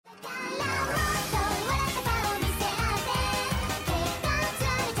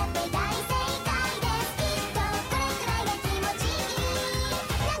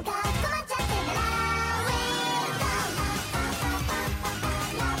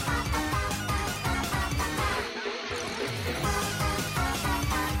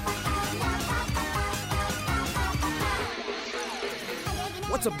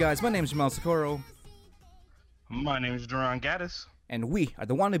What's up, guys? My name is Jamal Socorro. My name is Duran Gaddis. And we are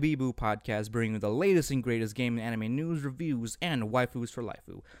the Wannabe Boo podcast, bringing you the latest and greatest game and anime news, reviews, and waifus for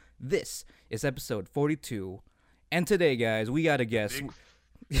laifu. This is episode 42. And today, guys, we got a guest.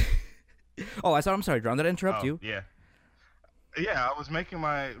 I'm sorry, Duran. Did I interrupt you? Yeah. Yeah, I was making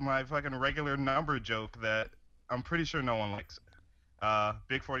my fucking regular number joke that I'm pretty sure no one likes.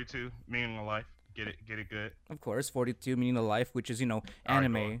 Big 42, meaning of life. Get it good. Of course, 42 meaning of life, which is,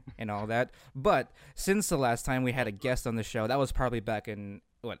 anime and all that. But since the last time we had a guest on the show, that was probably back in,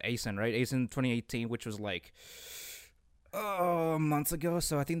 ASIN, right? ASIN 2018, which was like, months ago.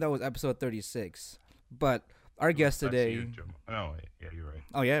 So I think that was episode 36. But our guest today... Oh, wait. Yeah, you're right.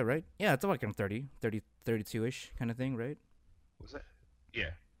 Oh, yeah, right? Yeah, it's like 30, 32-ish kind of thing, right? Was that?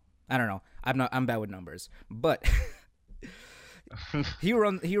 Yeah. I don't know. I'm bad with numbers. But... he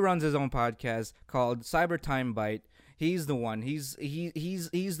runs his own podcast called Cyber Time Bite. He's the one. He's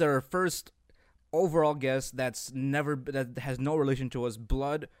their first overall guest that has no relation to us,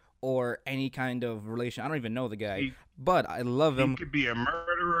 blood or any kind of relation. I don't even know the guy, but I love him. He could be a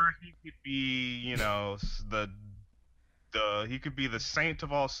murderer. He could be, he could be the saint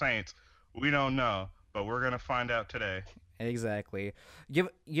of all saints. We don't know, but we're gonna find out today. Exactly. Give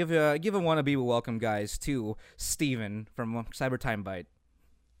a wannabe welcome, guys, to Steven from Cyber Time Bite.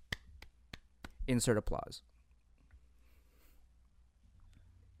 Insert applause.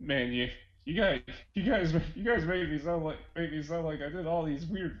 Man, you guys made me sound like I did all these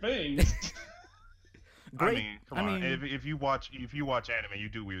weird things. Great. I mean, come on. If you watch anime, you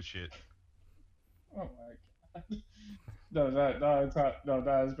do weird shit. Oh my god. No, not as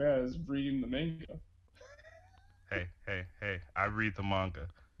bad as reading the manga. Hey, I read the manga.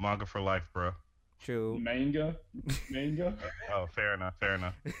 Manga for life, bro. True. Manga? Oh, fair enough.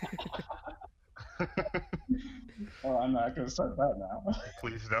 Oh, I'm not going to start that now.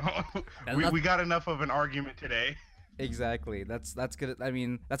 Please don't. We got enough of an argument today. Exactly. That's good. I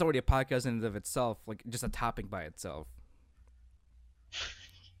mean, that's already a podcast in and of itself, like just a topic by itself.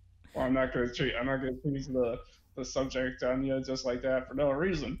 Well, I'm not going to choose the subject on you just like that for no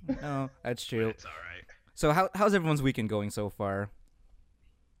reason. No, that's true. It's all right. So how's everyone's weekend going so far?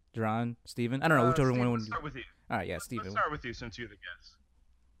 Duran, Steven? I don't know whichever one. Let's start with you. All right, yeah, Steven. Let's start with you since you're the guest.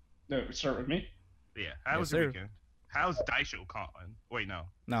 No, start with me? Yeah. How was your weekend? How's DaishoCon? Wait, no.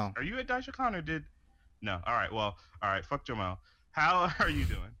 No. Are you at DaishoCon or did... No. All right, well, fuck Jamal. How are you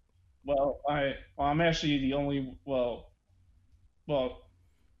doing? Well, I'm actually the only...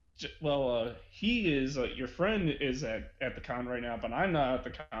 he is... your friend is at the con right now, but I'm not at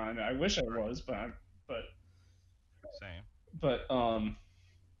the con. I wish I was, but... Same. But I'm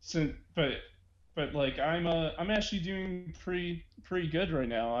actually doing pretty good right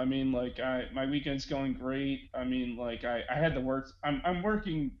now. I mean, my weekend's going great. I mean, I had to work. I'm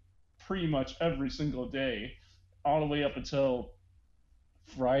working pretty much every single day, all the way up until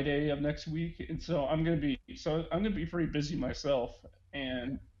Friday of next week, and so I'm gonna be pretty busy myself.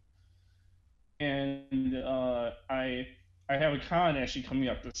 And I have a con actually coming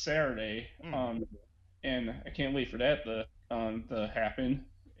up this Saturday. And I can't wait for that to happen.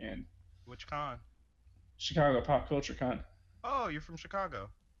 And which con? Chicago Pop Culture Con. Oh, you're from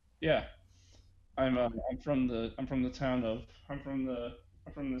Chicago. Yeah, I'm from the town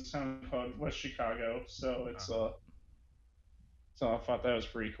called West Chicago. So it's so I thought that was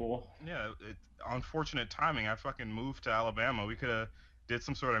pretty cool. Yeah, unfortunate timing. I fucking moved to Alabama. We could have did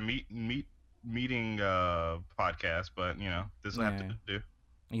some sort of meeting podcast, but this will have to do.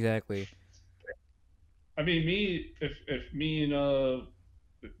 Exactly. I mean, if me and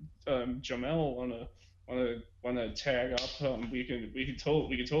Jamel wanna tag up, we can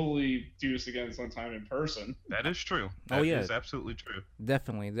totally do this again sometime in person. That is true. That is absolutely true.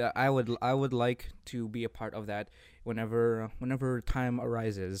 Definitely. I would like to be a part of that whenever time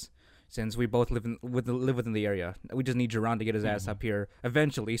arises. Since we both live within the area, we just need Duran to get his ass up here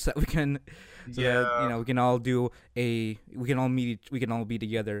eventually, so that we can, that we can all be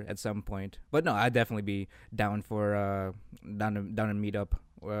together at some point. But no, I'd definitely be down for down to meet up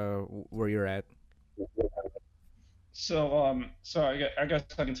where you're at. So I guess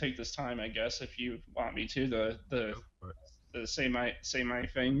I can take this time, I guess, if you want me to say my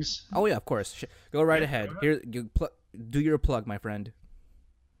things. Oh yeah, of course. Go right ahead. Here, do your plug, my friend.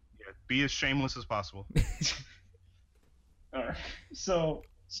 Be as shameless as possible. All right. So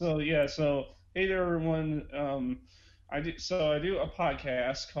hey there, everyone. I do a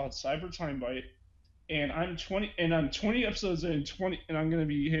podcast called Cyber Time Bite, and I'm 20 episodes in, and I'm going to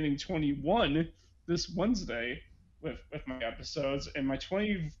be hitting 21 this Wednesday with my episodes, and my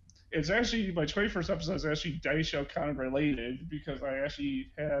it's actually my 21st episode is actually Dice Show kind of related because I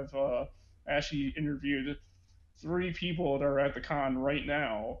actually have actually interviewed 3 people that are at the con right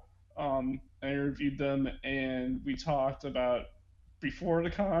now. I interviewed them and we talked about before the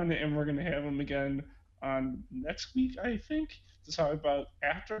con, and we're gonna have them again on next week, I think, to talk about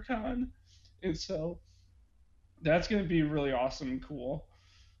after con. And so that's gonna be really awesome and cool.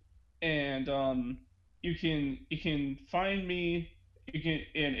 And you can find me. You can,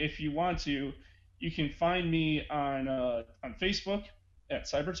 and if you want to, you can find me on Facebook at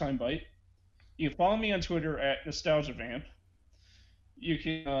CyberTimeBite. You can follow me on Twitter at NostalgiaVamp. You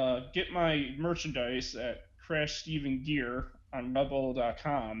can get my merchandise at Crash Steven Gear on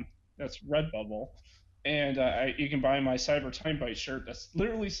Redbubble.com. That's Redbubble. And you can buy my Cyber Time Bite shirt that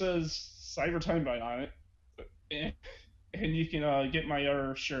literally says Cyber Time Bite on it. And you can get my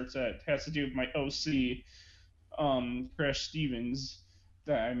other shirts that has to do with my OC, Crash Stevens,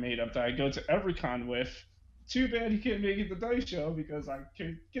 that I made up that I go to every con with. Too bad he can't make it the Dice Show because I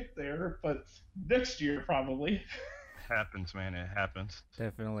can't get there, but next year probably. Happens, man. It happens.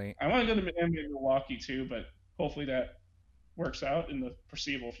 Definitely. I want to go to MMA Milwaukee too, but hopefully that works out in the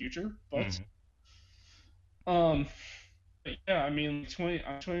foreseeable future. But but yeah, I mean, 20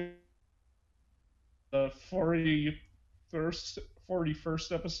 the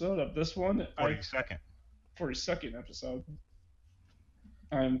 41st episode of this one. 42nd episode.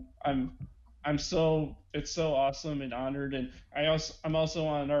 It's so awesome and honored, and I'm also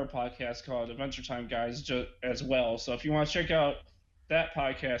on another podcast called Adventure Time Guys as well. So if you want to check out that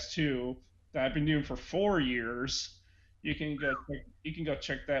podcast too, that I've been doing for 4 years, you can go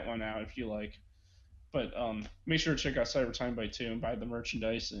check that one out if you like. But make sure to check out Cyber Time Bite too and buy the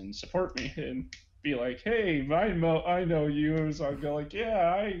merchandise and support me and be like, hey, I know you, and so I'll go like,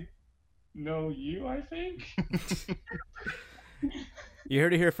 yeah, I know you, I think. You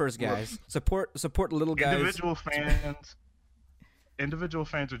heard it here first, guys. Support the little guys. Individual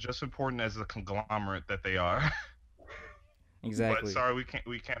fans are just important as the conglomerate that they are. Exactly. But sorry, we can't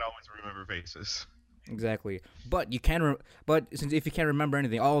always remember faces. Exactly. But you can. But since if you can't remember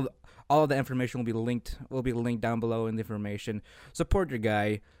anything, all the information will be linked down below in the information. Support your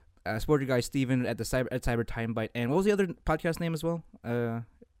guy. Support your guy Steven at Cyber Time Bite. And what was the other podcast name as well?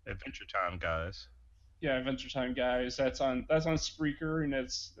 Adventure Time Guys. Yeah, Adventure Time Guys. That's on Spreaker, and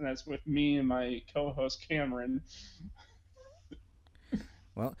that's with me and my co-host Cameron.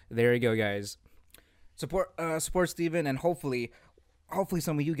 Well, there you go, guys. Support Steven, and hopefully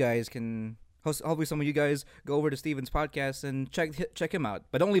some of you guys can. Hopefully some of you guys go over to Steven's podcast and check him out.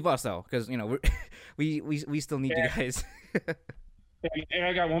 But don't leave us though, because we still need you guys. And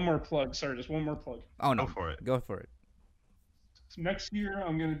I got one more plug. Sorry, just one more plug. Oh no, Go for it. So next year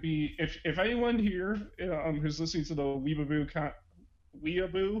I'm gonna be if anyone here who's listening to the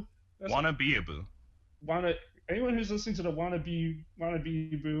anyone who's listening to the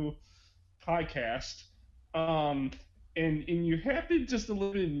Wannabe Boo podcast, and you happen just to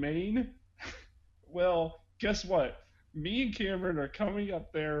live in Maine, well, guess what? Me and Cameron are coming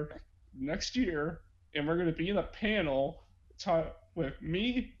up there next year, and we're gonna be in a panel with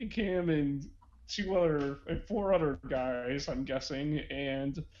me and Cam and 4 other guys, I'm guessing,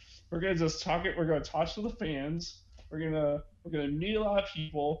 and we're gonna just talk it. We're gonna talk to the fans. We're gonna meet a lot of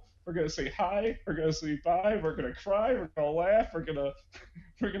people. We're gonna say hi. We're gonna say bye. We're gonna cry. We're gonna laugh. We're gonna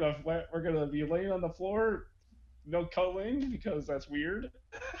be laying on the floor, no cuddling because that's weird.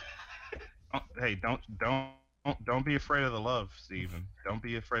 Hey, don't be afraid of the love, Steven. Don't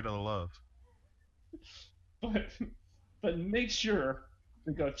be afraid of the love. But make sure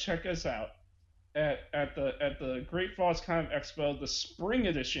to go check us out at the Great Falls Comic Expo, the spring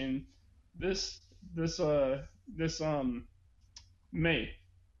edition, this May,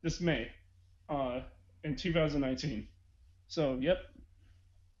 in 2019. So yep.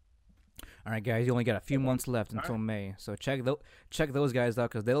 All right, guys, you only got a few months left until May, so check those guys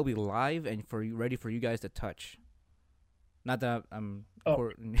out because they'll be live and ready for you guys to touch. Not that I'm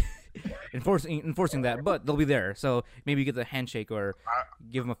enforcing that, but they'll be there. So maybe you get the handshake or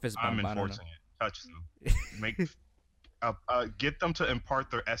give them a fist bump. I'm enforcing it. Touch them. Get them to impart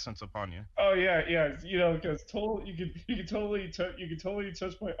their essence upon you. Oh yeah, because you can totally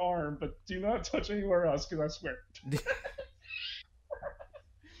touch my arm, but do not touch anywhere else, because I swear.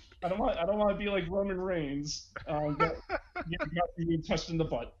 I don't want to be like Roman Reigns. Got you touched in the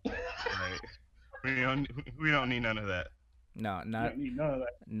butt. Right. We don't need none of that. No, don't need none of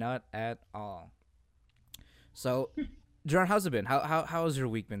that. Not at all. So, John, how's it been? How's your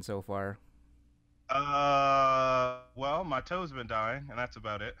week been so far? Well, my toe's been dying, and that's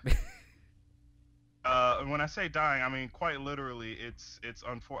about it. When I say dying, I mean quite literally.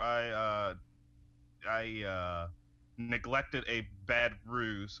 I neglected a bad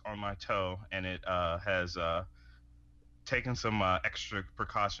bruise on my toe, and it has taken some extra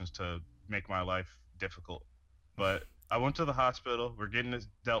precautions to make my life difficult. But I went to the hospital. We're getting this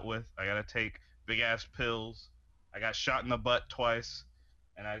dealt with. I gotta take big ass pills. I got shot in the butt twice,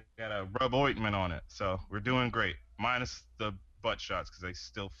 and I gotta rub ointment on it. So we're doing great, minus the butt shots because they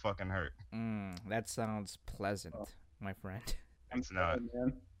still fucking hurt. That sounds pleasant, my friend. It's not.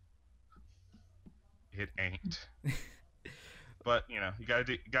 Man. It ain't. But you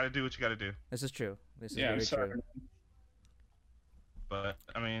gotta do what you gotta do. This is true. This is Yeah, I'm very sorry. true. But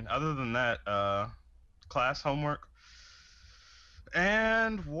I mean, other than that, class homework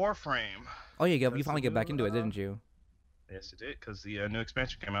and Warframe. Oh, yeah, you That's finally the get back new, into it, didn't you? Yes, it did, because the new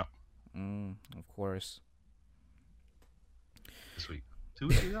expansion came out Of course. this week. 2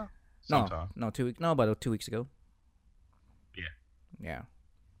 weeks ago? Sometime. No, about 2 weeks ago. Yeah. Yeah.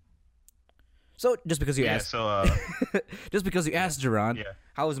 So just because you Yeah, asked, so just because you asked, Jerron, yeah.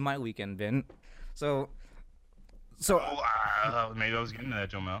 how has my weekend been? So Maybe I was getting to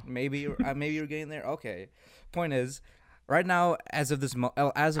that, Jomel. maybe you're getting there. Okay. Point is, right now, as of this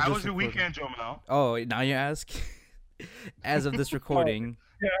How was your weekend, Jomel? Oh, now you ask. As of this recording,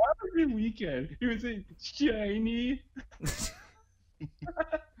 Yeah, how was your weekend? It was a shiny. It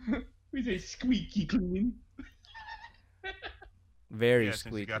was a squeaky clean. very Yeah, since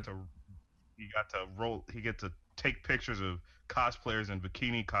squeaky. you got to roll. He get to take pictures of cosplayers in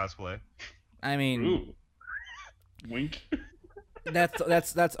bikini cosplay. I mean, Ooh. Wink.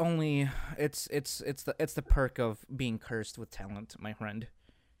 that's only it's the perk of being cursed with talent, my friend.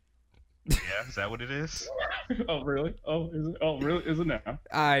 Yeah, is that what it is? Oh really? Oh, is it? Oh really? Is it now?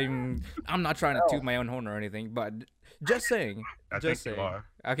 I'm not trying to toot my own horn or anything, but just saying. I Just think saying. you are.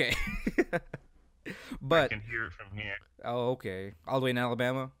 Okay. I But can hear it from here. okay, all the way in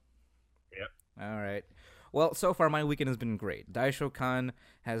Alabama. Yep. All right. Well, so far my weekend has been great. Daishokan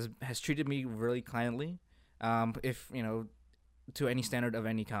has treated me really kindly. If to any standard of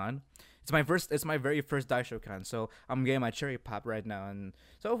any con. It's my very first Daishokan, so I'm getting my cherry pop right now, and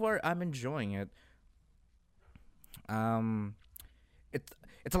so far I'm enjoying it.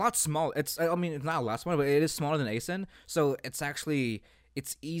 It's a lot small. It's not a lot smaller, but it is smaller than Asen, so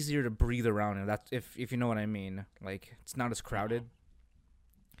it's easier to breathe around, and that's if you know what I mean. Like, it's not as crowded.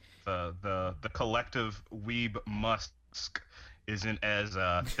 The collective weeb musk isn't as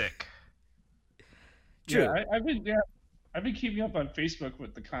thick. True. Yeah, I've been keeping up on Facebook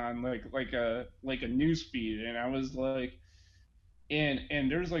with the con, like a news feed, and I was like, and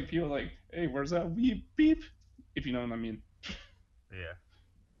there's like people like, hey, where's that weeb beep? If you know what I mean. Yeah.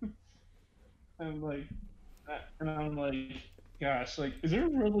 I'm like, gosh, like, is there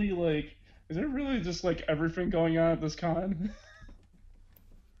really just like everything going on at this con?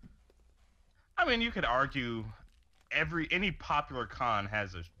 I mean, you could argue any popular con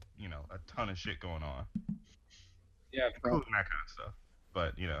has a ton of shit going on, Yeah, including that kind of stuff.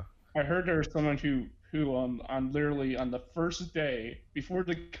 But I heard there was someone who on literally on the first day before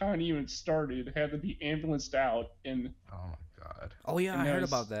the con even started had to be ambulanced out, and oh my god. Oh yeah, I and heard was-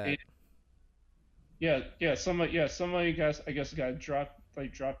 about that. somebody got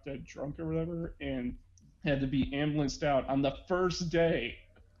dropped dead drunk or whatever, and had to be ambulanced out on the first day.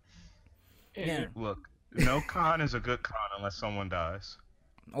 And- Yeah. Look, no con is a good con unless someone dies.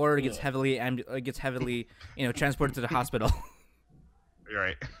 Or it gets Ugh. heavily transported to the hospital. You're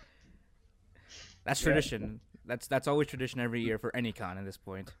right. That's Yeah. tradition. That's always tradition every year for any con at this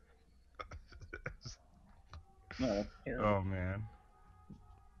point. No, Oh man.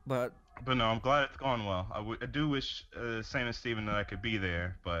 But But no, I'm glad it's going well. I do wish, same as Steven, that I could be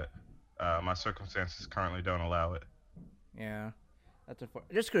there, but my circumstances currently don't allow it. yeah, that's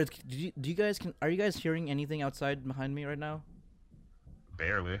just curious. Are you guys hearing anything outside behind me right now?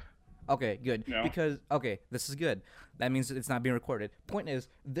 Barely. Okay, good. No. Because this is good. That means it's not being recorded. Point is,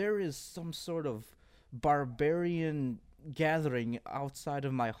 there is some sort of barbarian gathering outside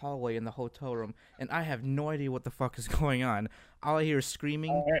of my hallway in the hotel room, and I have no idea what the fuck is going on. All I hear is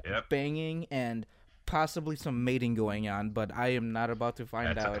screaming, Yep. banging, and possibly some mating going on, but I am not about to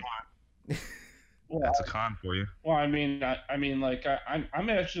find That's a out. con. well, That's a con for you. well, I'm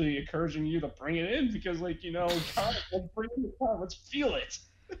actually encouraging you to bring it in because, con, like, bring in the con. Let's feel it.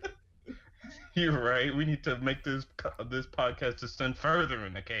 You're right. We need to make this podcast descend further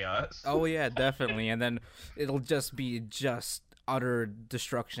into chaos. Oh yeah, definitely. And then it'll just be utter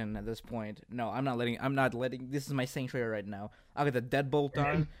destruction at this point. No, I'm not letting this is my sanctuary right now. I've got the deadbolt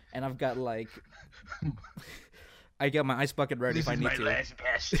on, and I've got I got my ice bucket ready This if I is need my to. last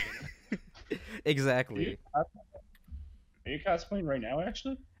bastion. Exactly. Are you cosplaying right now,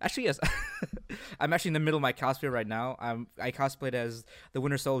 actually? Actually, yes. I'm actually in the middle of my cosplay right now. I cosplayed as the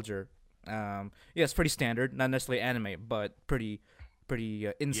Winter Soldier. Yeah, it's pretty standard, not necessarily anime, but pretty in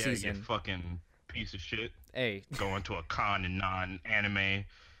Yeah, you season. fucking piece of shit. Hey, Going to a con in non-anime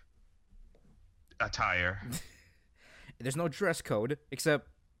attire. there's no dress code except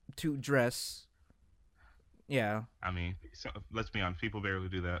to dress. Yeah. I mean, let's be honest, people barely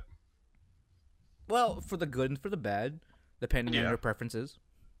do that. Well, for the good and for the bad, depending on Yeah. your preferences.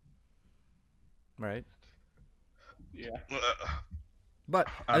 Right. Yeah. But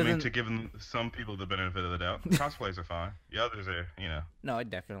I other mean, than to give some people the benefit of the doubt, cosplays are fine. The others are. no, I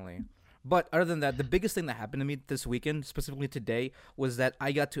definitely. But other than that, the biggest thing that happened to me this weekend, specifically today, was that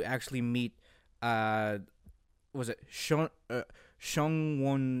I got to actually meet, uh, was it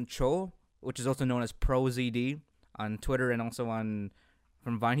Won Cho, which is also known as ProZD on Twitter and also on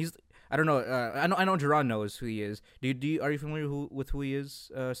from Vine. He's I don't know. I know Jerron knows who he is. Are you familiar with who he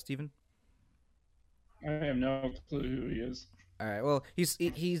is, Steven? I have no clue who he is. All right. Well, he's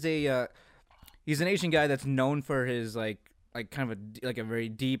an Asian guy that's known for his like kind of a very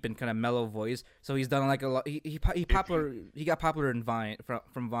deep and kind of mellow voice. So he's done like a lot. He got popular in Vine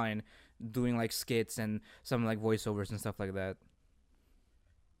from Vine, doing like skits and some like voiceovers and stuff like that.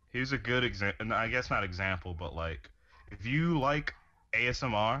 Here's a good example. I guess not example, but like, if you like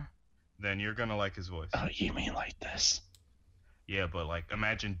ASMR, then you're gonna like his voice. Oh, you mean like this? Yeah, but like,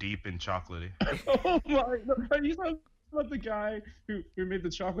 imagine deep and chocolatey. Oh my! Are you talking about the guy who made the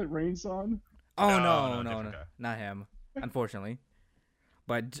Chocolate Rain song? Oh No, no, different guy. not him, unfortunately.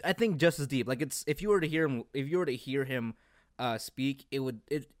 But I think just as deep. Like it's if you were to hear him speak,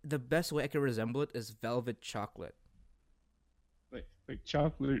 the best way I could resemble it is Velvet Chocolate. Like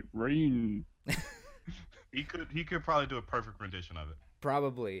Chocolate Rain. He could probably do a perfect rendition of it.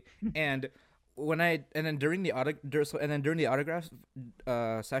 Probably. And then during the autograph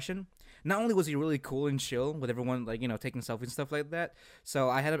session, not only was he really cool and chill with everyone like taking selfies and stuff like that, so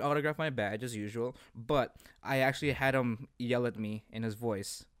I had him autograph my badge as usual, but I actually had him yell at me in his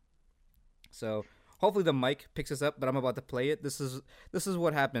voice. So hopefully the mic picks this up, but I'm about to play it. This is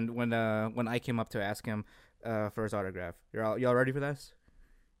what happened when I came up to ask him for his autograph. Y'all ready for this?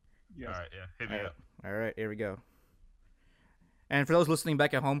 Yes. All right, yeah, hit me up. All right, here we go. And for those listening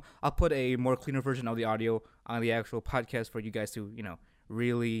back at home, I'll put a more cleaner version of the audio on the actual podcast for you guys to,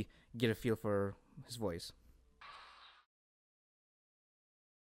 really get a feel for his voice.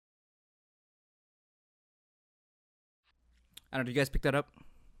 I don't know, do you guys pick that up?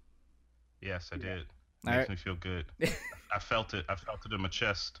 Yes, I did. All Makes right. me feel good. I felt it. I felt it in my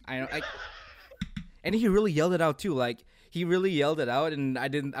chest. I know. And he really yelled it out too. Like he really yelled it out, and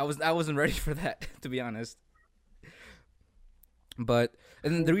I wasn't ready for that, to be honest. But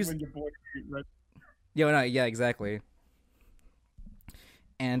and then the reason, When your boy read- yeah, exactly.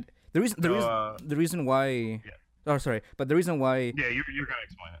 And the reason why, Yeah. oh sorry, but the reason why Yeah, you're gonna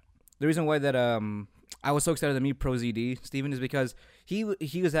explain it. the reason why that I was so excited to meet ProZD Steven is because he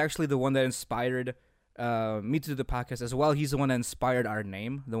was actually the one that inspired me to do the podcast as well. He's the one that inspired our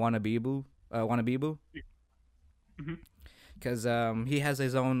name, the Wannabibu. Mhm. Because he has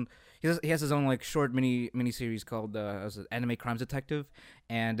his own like short mini series called Anime Crimes Detective,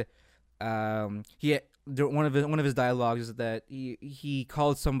 and one of his dialogues is that he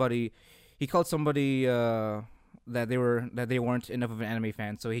called somebody that they weren't enough of an anime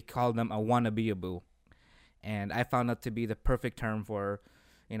fan, so he called them a wannabeaboo, and I found that to be the perfect term for,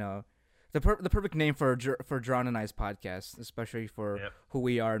 the perfect name for John and I's podcast, especially for Yep. who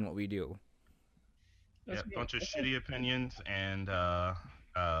we are and what we do. Yeah, That's good. bunch of shitty opinions and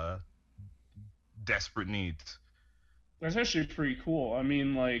desperate needs. That's actually pretty cool. I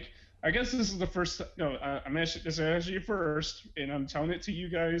mean, like, I guess this is the first. No, this is actually first, and I'm telling it to you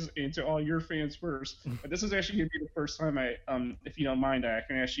guys and to all your fans first. But this is actually gonna be the first time if you don't mind, I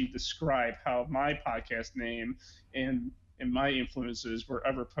can actually describe how my podcast name and my influences were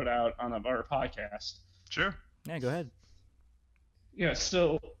ever put out on our podcast. Sure. Yeah, go ahead. Yeah.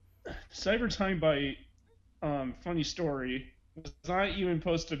 So, Cyber Time Bite. Funny story, was not even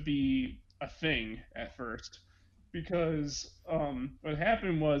supposed to be a thing at first, because what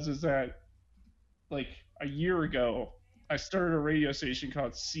happened is that like a year ago I started a radio station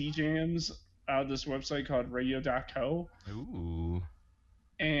called CJams out of this website called radio.co, Ooh.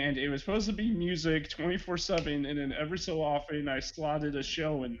 and it was supposed to be music 24/7, and then every so often I slotted a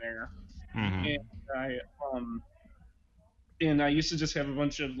show in there, Hmm. and I used to just have a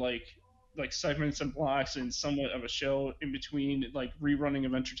bunch of like segments and blocks and somewhat of a show in between, like rerunning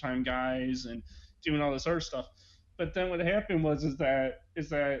Adventure Time guys and doing all this other stuff. But then what happened is that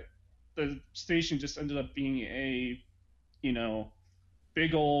the station just ended up being a, you know,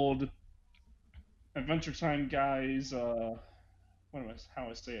 big old Adventure Time guys. How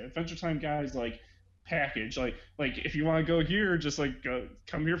I say it? Adventure Time guys like package. Like if you want to go here, just like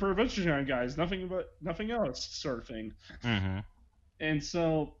come here for Adventure Time guys. Nothing else, sort of thing. Mm-hmm. And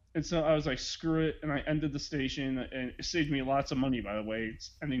so I was like, screw it, and I ended the station, and it saved me lots of money, by the way,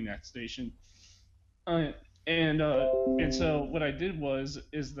 ending that station. Uh, and so what I did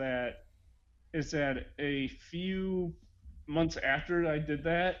is that a few months after I did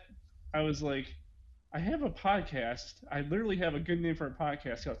that, I was like, I have a podcast. I literally have a good name for a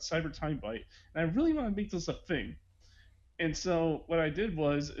podcast called Cyber Time Bite, and I really want to make this a thing. And so what I did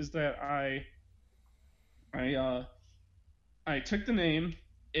is that I I took the name,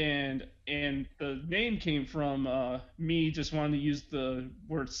 and the name came from me just wanting to use the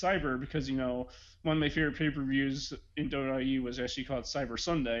word cyber because one of my favorite pay-per-views in WWE was actually called Cyber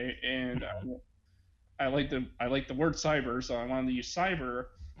Sunday, and I like the word cyber, so I wanted to use cyber.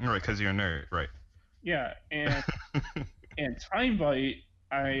 Right, because you're a nerd, right? Yeah, and Time Bite,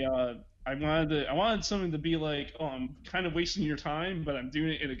 I wanted something to be like, oh, I'm kind of wasting your time, but I'm doing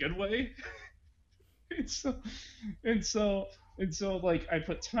it in a good way. and so and so and so like I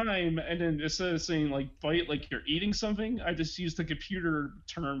put time, and then instead of saying like bite like you're eating something, I just used the computer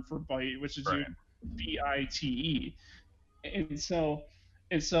term for bite, which is Right. BITE. And so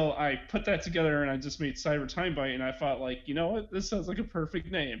I put that together, and I just made Cyber Time Bite, and I thought, like, you know what, this sounds like a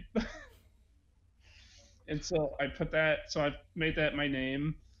perfect name. And so I made that my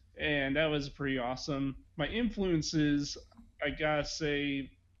name, and that was pretty awesome. My influences, I gotta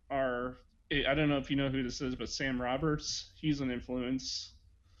say, are, I don't know if you know who this is, but Sam Roberts, he's an influence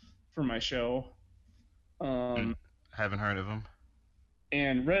for my show. Haven't heard of him.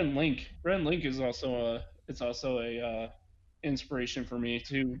 And Red Link is also a inspiration for me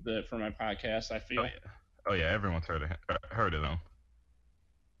too, for my podcast, I feel. Oh yeah, everyone's heard of him.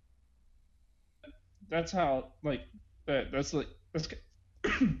 That's how, like, that's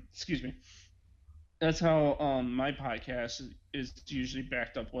excuse me. That's how my podcast is usually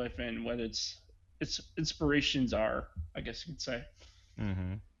backed up with, and what its inspirations are, I guess you could say.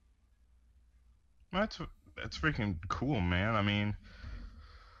 Mm-hmm. That's freaking cool, man. I mean,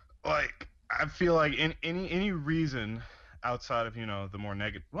 like, I feel like in any reason outside of the more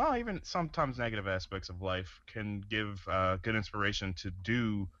negative, well, even sometimes negative aspects of life can give good inspiration to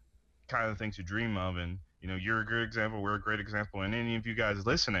do kind of things you dream of. And you're a good example, we're a great example, and any of you guys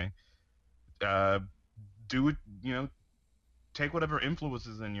listening, do it, take whatever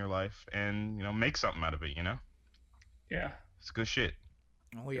influences in your life and make something out of it. Yeah, it's good shit.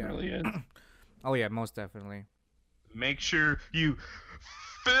 Oh yeah, it really is. Oh yeah, most definitely. Make sure you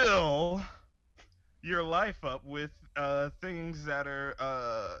fill your life up with things that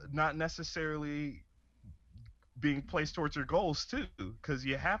are not necessarily being placed towards your goals too, because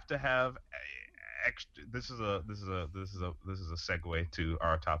you have to have extra. This is a segue to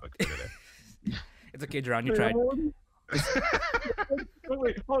our topic for today. It's okay, John. You tried.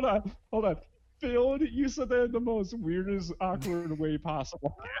 Wait, hold on. Phil, you said that in the most weirdest, awkward way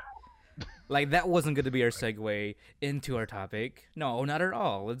possible. Like that wasn't going to be our segue into our topic. No, not at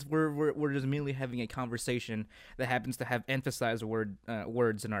all. We're just merely having a conversation that happens to have emphasized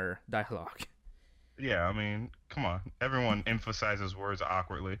words in our dialogue. Yeah, I mean, come on. Everyone emphasizes words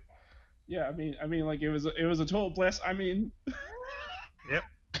awkwardly. Yeah, I mean, like it was a total blast. I mean, yep.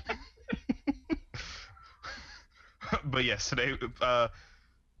 But yes, today,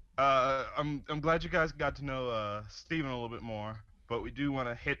 I'm glad you guys got to know Steven a little bit more. But we do want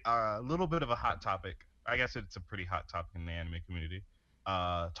to hit a little bit of a hot topic. I guess it's a pretty hot topic in the anime community.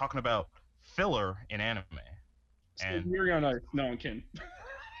 Talking about filler in anime. And Yuri on Ice. No, I'm kidding.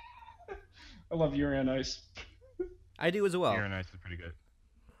 I love Yuri on Ice. I do as well. Yuri on Ice is pretty good.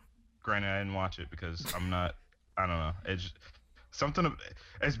 Granted, I didn't watch it because I'm not. I don't know. It's something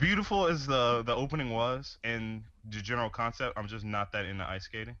as beautiful as the opening was and the general concept. I'm just not that into ice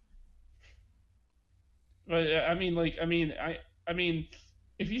skating. But I mean,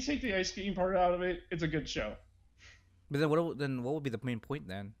 if you take the ice skating part out of it, it's a good show. But then what would be the main point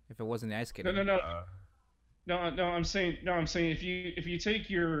then if it wasn't the ice skating? No. No, I'm saying if you take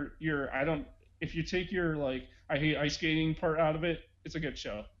your like I hate ice skating part out of it, it's a good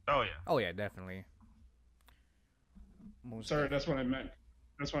show. Oh yeah. Oh yeah, definitely. Sorry, that's what I meant.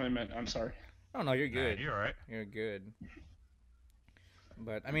 I'm sorry. Oh no, you're good. Nah, you're all right. You're good.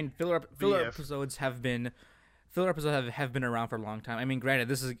 But I mean, filler episodes have been around for a long time. I mean, granted,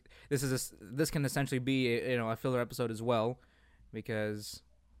 this can essentially be a filler episode as well, because,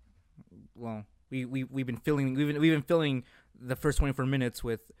 well, we've been filling the first 24 minutes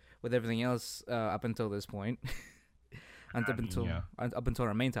with with everything else up until this point, up until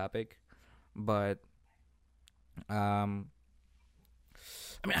our main topic. But I mean,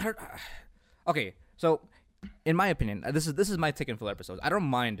 I heard. Okay, so in my opinion, this is my take on filler episodes. I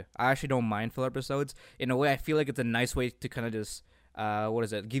actually don't mind filler episodes. In a way, I feel like it's a nice way to kind of just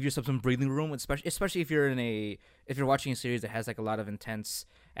give yourself some breathing room, especially if you're watching a series that has like a lot of intense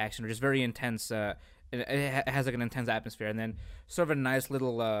action or just very intense. It has like an intense atmosphere, and then sort of a nice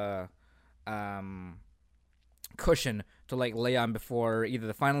little cushion to like lay on before either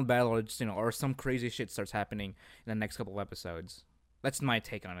the final battle or just, or some crazy shit starts happening in the next couple of episodes. That's my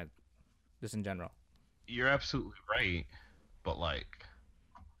take on it, just in general. You're absolutely right, but like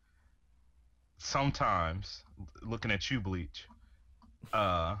sometimes, looking at you, Bleach,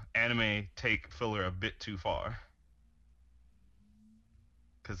 anime take filler a bit too far.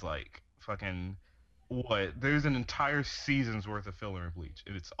 Cause like fucking what? There's an entire season's worth of filler in Bleach,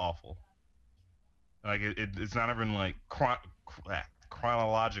 and it's awful. Like it's not even like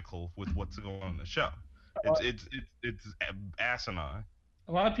chronological with what's going on in the show. It's asinine.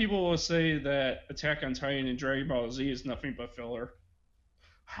 A lot of people will say that Attack on Titan and Dragon Ball Z is nothing but filler.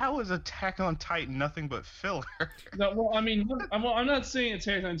 How is Attack on Titan nothing but filler? No, well, I mean, I'm not saying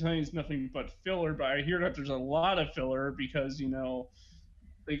Attack on Titan is nothing but filler, but I hear that there's a lot of filler because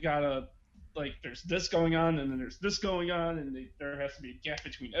they gotta like there's this going on and then there's this going on and there has to be a gap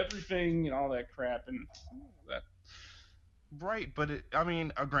between everything and all that crap and that. Right, but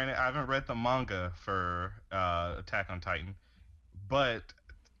granted, I haven't read the manga for Attack on Titan, but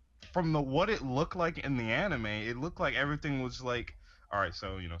from what it looked like in the anime, it looked like everything was like, all right,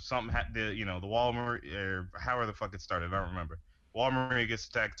 so something the Wall Marine, or however the fuck it started, I don't remember. Wall Marine gets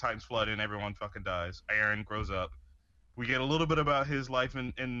attacked, Titans flood, and everyone fucking dies. Eren grows up. We get a little bit about his life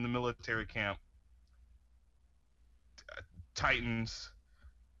in the military camp. Titans.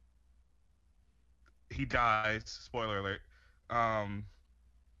 He dies. Spoiler alert.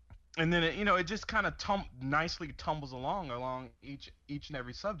 And then it just kind of nicely tumbles along each and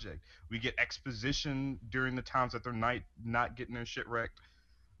every subject. We get exposition during the times that they're not getting their shit wrecked.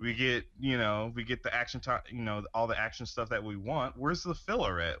 We get the action time, all the action stuff that we want. Where's the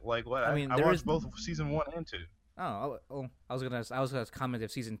filler at? Like what? I watched both season 1 and 2. Oh, I was gonna comment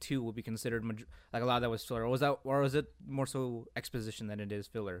if season 2 would be considered like a lot of that was filler, or was it more so exposition than it is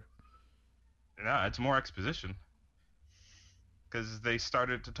filler? No, it's more exposition. Because they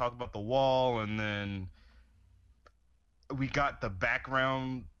started to talk about the wall, and then we got the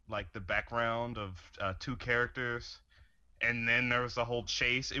background of 2 characters, and then there was the whole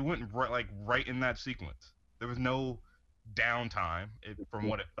chase. It went right in that sequence. There was no downtime from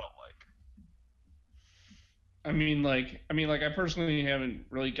what it felt like. I mean, I personally haven't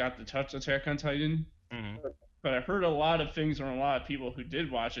really got to touch Attack on Titan, but I've heard a lot of things from a lot of people who did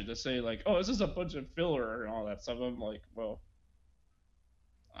watch it to say like, oh, this is a bunch of filler and all that stuff. I'm like, well.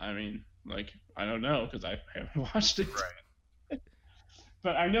 I mean, I don't know because I haven't watched it. Right.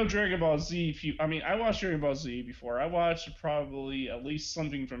 But I know Dragon Ball Z. I watched Dragon Ball Z before. I watched probably at least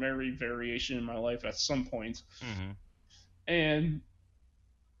something from every variation in my life at some point. Mm-hmm. And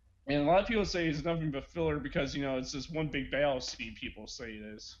a lot of people say it's nothing but filler because it's this one big battle scene. People say it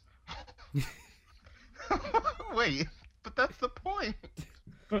is. Wait, but that's the point.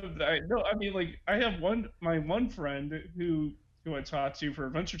 But I have my one friend who I talked to for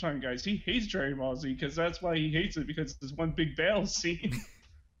Adventure Time guys, he hates Dragon Ball Z because that's why he hates it, because it's one big battle scene.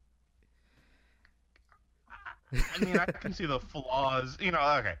 I can see the flaws.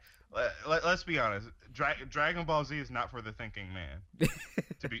 Okay, let's be honest. Dragon Ball Z is not for the thinking man.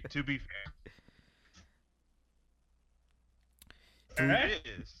 to be fair. It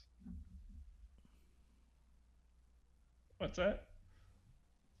is. What's that?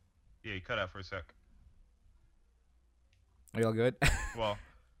 Yeah, you cut out for a sec. Are you all good? Well,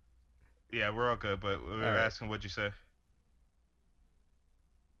 yeah, we're all good, but we were asking what'd you say?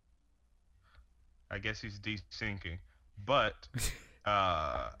 I guess he's desyncing. But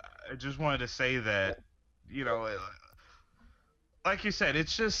I just wanted to say that, like you said,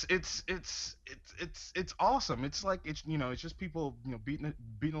 it's just it's awesome. It's like it's just people beating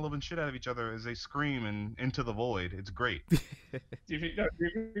the living shit out of each other as they scream and into the void. It's great. Do you think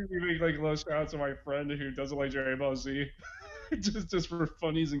make like low shots of my friend who doesn't like Dragon Ball Z, just for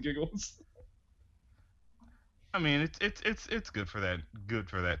funnies and giggles? I mean, it's good for that. Good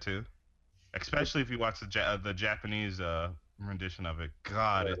for that too, especially if you watch the Japanese rendition of it.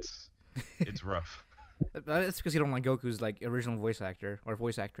 God, it's rough. That's because you don't like Goku's original voice actor or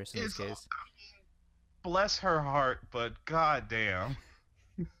voice actress in this case. Bless her heart, but goddamn.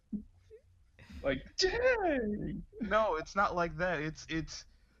 Dang! No, it's not like that. It's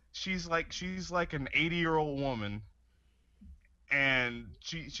she's like an 80-year-old woman, and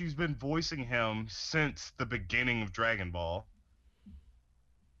she's been voicing him since the beginning of Dragon Ball.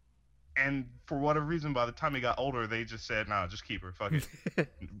 And for whatever reason, by the time he got older, they just said, "Nah, just keep her. Fuck it."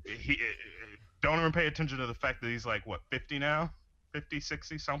 He don't even pay attention to the fact that he's like what 50 now, 50,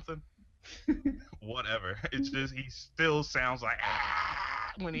 60 something. Whatever. It's just he still sounds like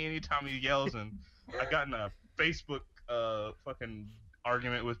anytime he yells. And I got in a Facebook fucking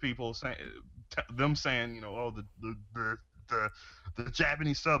argument with people saying them saying, oh, the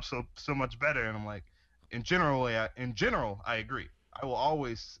Japanese sub so much better. And I'm like, in general I agree. I will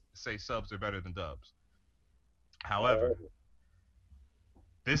always say subs are better than dubs. However,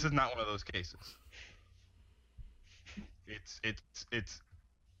 this is not one of those cases. It's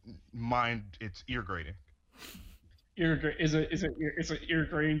ear grating. Is it ear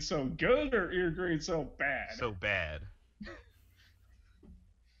grating so good or ear grating so bad? So bad.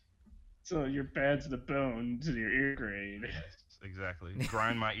 So you're bad to the bone to your ear grating. Yes, exactly.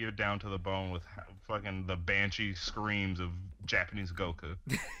 Grind my ear down to the bone with fucking the banshee screams of Japanese Goku.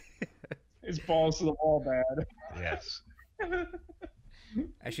 It's balls to the wall bad. Yes.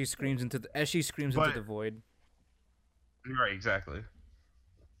 As she screams into the void. Right, exactly.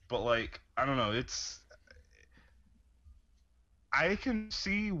 But like, I don't know, I can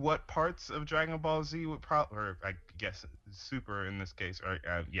see what parts of Dragon Ball Z would or I guess Super in this case, or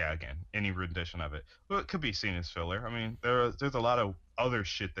again, any rendition of it. Well, it could be seen as filler. I mean, there's a lot of other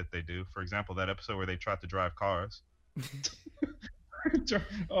shit that they do. For example, that episode where they tried to drive cars.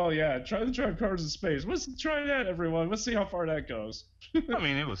 Oh yeah, try to drive cars in space. Let's try that, everyone. Let's see how far that goes. I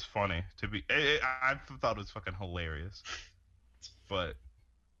mean, it was funny I thought it was fucking hilarious. But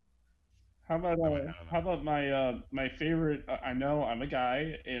how about my favorite? I know I'm a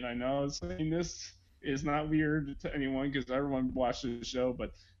guy, and I know saying this is not weird to anyone because everyone watched the show.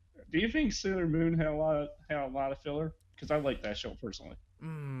 But do you think Sailor Moon had a lot of filler? Because I like that show personally.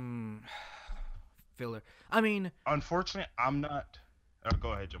 Filler. I mean, unfortunately, I'm not. Oh,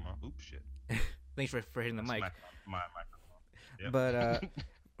 go ahead, Jamal. Oops, shit. Thanks for hitting the mic. My microphone. Yep. But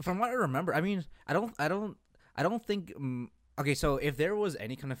from what I remember, I mean, I don't think. Okay, so if there was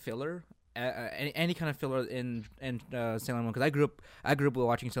any kind of filler, any kind of filler in Sailor Moon, because I grew up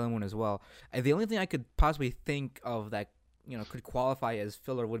watching Sailor Moon as well. The only thing I could possibly think of that could qualify as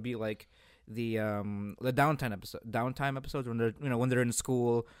filler would be like the downtime episodes when they're when they're in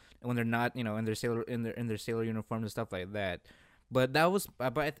school and when they're not in their sailor uniforms and stuff like that. But that was,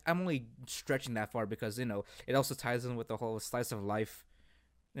 but I'm only stretching that far because it also ties in with the whole slice of life,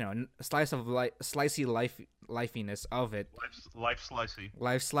 slicey lifiness of it. Life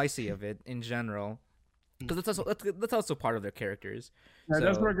slicey of it in general, because that's also part of their characters. Yeah, so,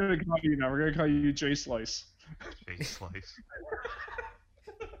 that's what we're gonna call you now. We're gonna call you J Slice. J Slice.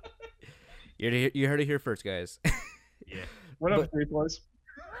 You heard it here first, guys. Yeah. What up, J Slice?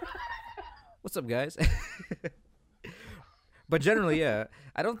 What's up, guys? But generally, yeah,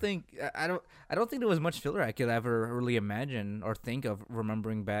 I don't think there was much filler I could ever really imagine or think of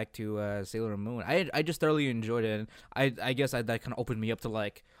remembering back to Sailor Moon. I just thoroughly enjoyed it, and I guess that kind of opened me up to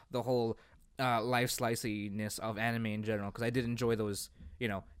like the whole life sliciness of anime in general, because I did enjoy those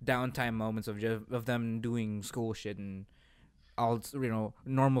downtime moments of them doing school shit and all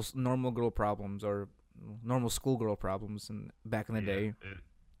normal girl problems or normal schoolgirl problems and back in the day.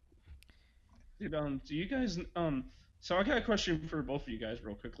 Dude, do you guys So I got a question for both of you guys,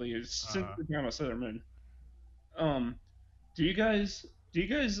 real quickly. Since we're talking about Sailor Moon, do you guys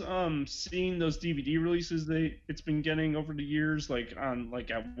seen those DVD releases it's been getting over the years, like on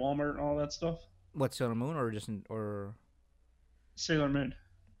at Walmart and all that stuff? What, Sailor Moon or Sailor Moon?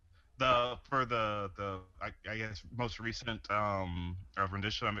 For the I guess most recent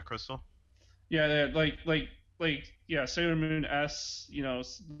rendition of it, Crystal. Yeah, yeah, Sailor Moon S,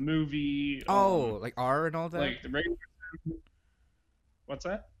 movie. Like R and all that. Like the regular. What's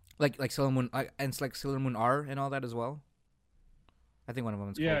that? Like Sailor Moon, and it's like Sailor Moon R and all that as well. I think one of them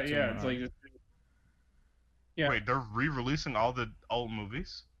is called Sailor Moon it's R. like. Yeah. Wait, they're re-releasing all the old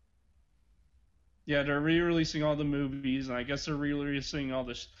movies? Yeah, they're re-releasing all the movies, and I guess they're re-releasing all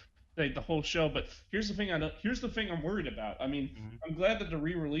the whole show. But here's the thing I'm worried about. I mean, I'm glad that they're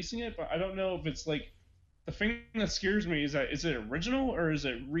re-releasing it, but I don't know if it's like. The thing that scares me is it original or is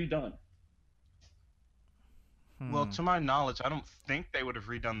it redone? Well, to my knowledge, I don't think they would have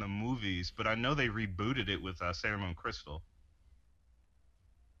redone the movies, but I know they rebooted it with Sailor Moon Crystal.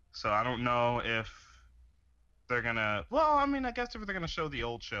 So I don't know if they're gonna. Well, I mean, I guess if they're gonna show the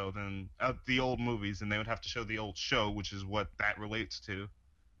old show, then the old movies, then they would have to show the old show, which is what that relates to.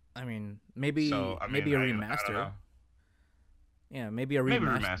 I mean, maybe a remaster. Yeah, maybe a Maybe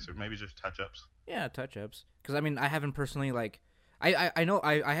remaster. remastered, maybe just touch-ups. Yeah, touch-ups. Because I mean, I haven't personally like, I know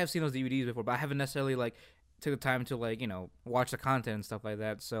I have seen those DVDs before, but I haven't necessarily like took the time to like watch the content and stuff like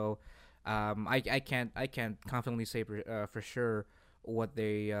that. So, I can't confidently say for sure what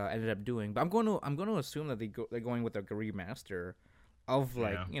they ended up doing. But I'm going to assume that they're going with like a remaster of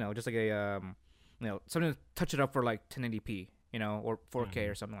like just like a something to touch it up for like 1080p, or 4K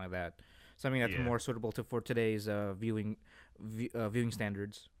or something like that. Something that's more suitable for today's viewing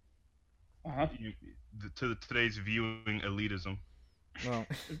standards. Uh-huh. To today's viewing elitism. Well,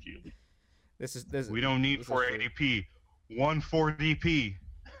 this. We don't need 480p. 140p.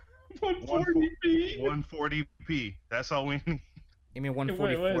 140p. 140p. That's all we need. You mean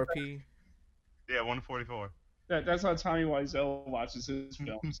 144p? Yeah, 144. That's how Tommy Wiseau watches his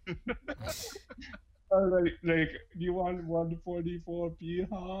films. like, you want 144p,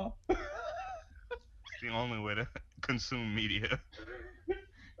 huh? It's the only way to consume media.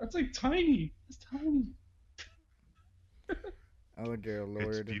 That's like tiny. It's tiny. Oh dear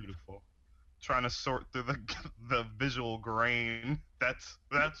Lord! It's beautiful. Trying to sort through the visual grain. That's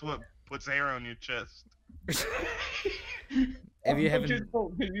what puts hair on your chest. If you haven't,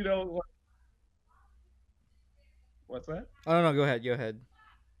 what's that? Oh no, go ahead.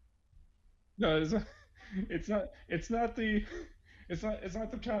 No, it's not the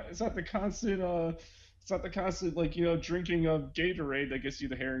constant like drinking of Gatorade that gets you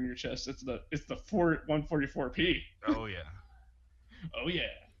the hair in your chest. It's the 144p. Oh yeah. Oh yeah.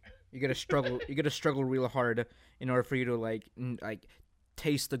 You gotta struggle real hard in order for you to like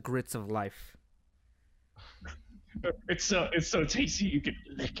taste the grits of life. It's so tasty you can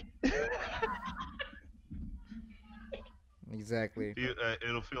lick it. Exactly.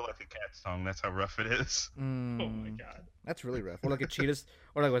 It'll feel like a cat's tongue. That's how rough it is. Oh my god. That's really rough. Or like a cheetah's,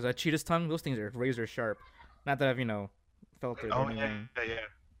 or like a cheetah's tongue. Those things are razor sharp. Not that I've felt it. Oh yeah.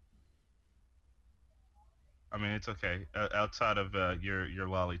 I mean, it's okay. Outside of your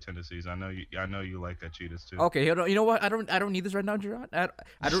lolly tendencies, I know you like cheetahs too. Okay, you know what? I don't need this right now, Gerard. I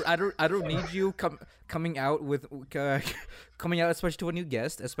don't need you coming out with coming out, especially to a new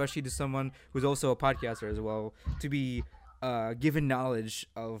guest, especially to someone who's also a podcaster as well, to be given knowledge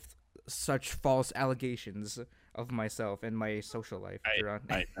of such false allegations of myself and my social life, Gerard.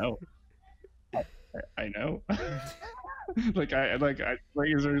 I know. I know. Is there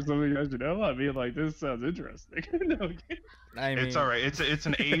something I should know? I mean, like, this sounds interesting. No, I mean, it's all right. It's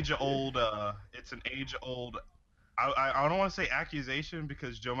an age old. I don't want to say accusation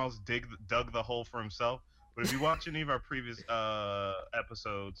because Joe Mouse dug the hole for himself. But if you watch any of our previous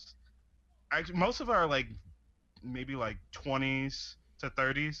episodes, actually, most of our maybe 20s to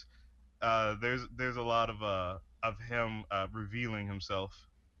 30s, there's a lot of him revealing himself.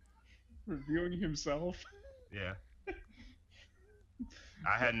 Reviewing himself? Yeah.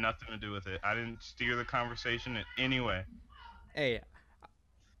 I had nothing to do with it. I didn't steer the conversation in any way. Hey,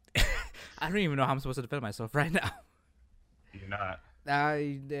 I don't even know how I'm supposed to defend myself right now. You're not.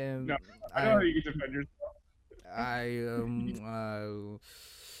 I know how you can defend yourself.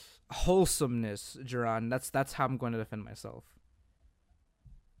 Wholesomeness, Jerron. That's how I'm going to defend myself.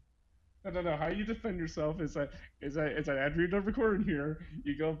 No. How you defend yourself is that after you're done recording here,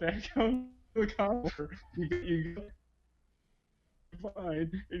 you go back on the counter, you go fine,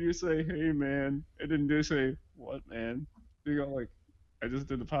 and you say, "Hey, man," and then they say, "What, man?" You go like, "I just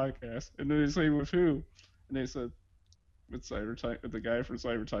did the podcast," and then they say, "With who?" And they said, "With the guy from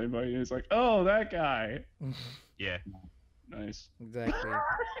Cyber Time Bite," and he's like, "Oh, that guy." Yeah. Nice. Exactly.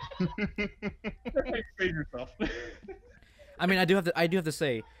 Save yourself. I mean, I do have to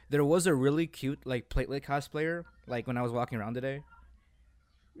say there was a really cute platelet cosplayer when I was walking around today.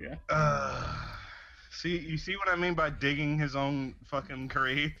 Yeah. You see what I mean by digging his own fucking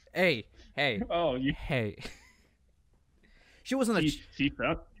grave? Hey. Oh, Hey. She wasn't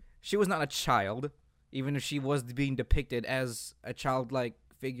she was not a child, even if she was being depicted as a childlike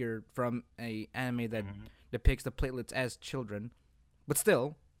figure from a anime that depicts the platelets as children, but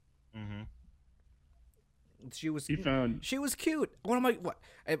still. Mm-hmm. She was cute. What am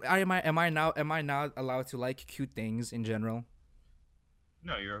I not allowed to like cute things in general?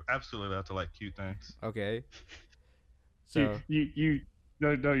 No, you're absolutely allowed to like cute things. Okay. So you're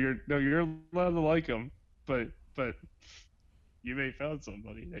allowed to like them, but you may found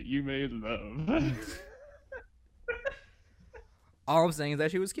somebody that you may love. All I'm saying is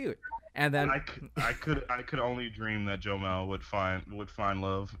that she was cute, and then I could only dream that Joe Mel would find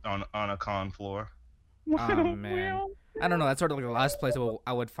love on a con floor. Oh man, I don't know. That's sort of the last place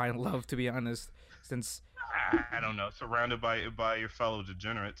I would find love, to be honest. Since I don't know. Surrounded by your fellow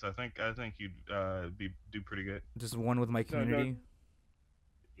degenerates, I think you'd do pretty good. just one with my No, no, community.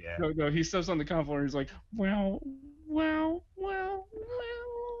 Yeah. no. He steps on the console and he's like, well,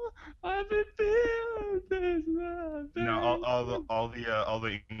 I've been feeling this. No, all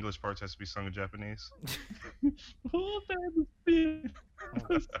the English parts has to be sung in Japanese. I've been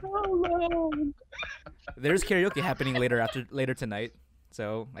for so long. There's karaoke happening later tonight,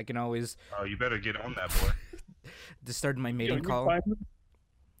 so I can always Oh, you better get on that, boy. just start my Yo, mating you call. find-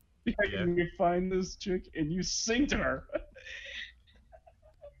 Yeah, Yeah. you find this chick and you sing to her.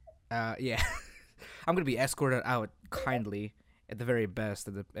 Yeah, I'm gonna be escorted out kindly at the very best.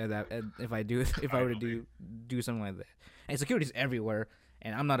 If I were to do something like that, and security's everywhere,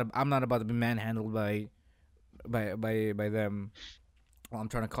 and I'm not about to be manhandled by them while I'm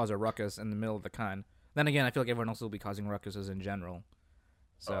trying to cause a ruckus in the middle of the con. Then again, I feel like everyone else will be causing ruckuses in general.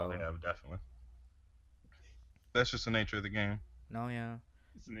 So Oh, yeah, definitely. That's just the nature of the game. no, yeah,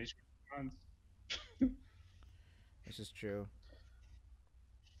 It's an H. Cons. this is true.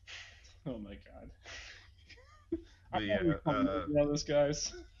 Oh my god. But I'm yeah, having fun with all this,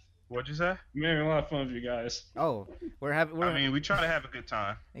 guys. what'd you say? I'm having a lot of fun with you guys. Oh, we're I mean, we try to have a good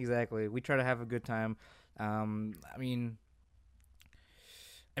time. exactly. We try to have a good time. I mean,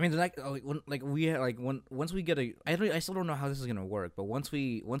 once we get I still don't know how this is gonna work, but once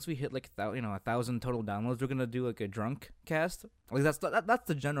we hit like 1,000 total downloads, we're gonna do like a drunk cast. Like that's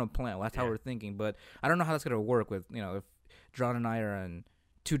the general plan. That's how Yeah. we're thinking, but I don't know how that's gonna work with if John and I are in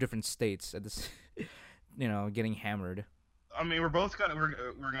two different states at this, getting hammered. I mean, we're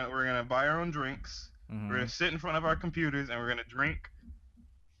gonna buy our own drinks. Mhm. We're gonna sit in front of our computers and we're gonna drink.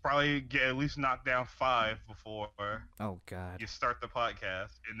 Probably get at least knocked down 5 before Oh God, you start the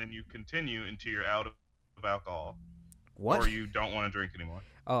podcast, and then you continue until you're out of alcohol, what? or you don't want to drink anymore.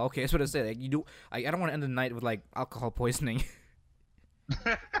 Oh, okay. That's what I said. Like, you do. I don't want to end the night with like alcohol poisoning.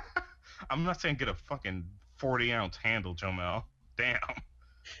 I'm not saying get a fucking 40-ounce handle, Jomel. Damn.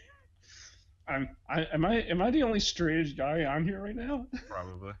 Am I the only straight edge guy on here right now?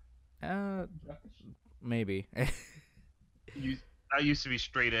 Probably. Maybe. I used to be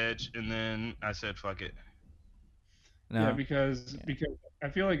straight edge, and then I said, "Fuck it." No. Yeah, because I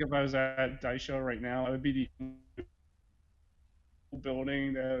feel like if I was at Dice Show right now, I would be the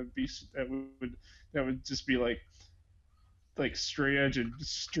building that would just be like straight edge and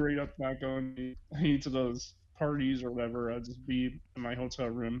straight up not going into those parties or whatever. I'd just be in my hotel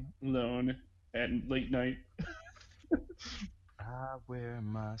room alone at late night. I wear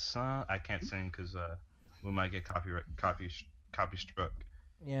my sun. I can't sing because we might get copy struck.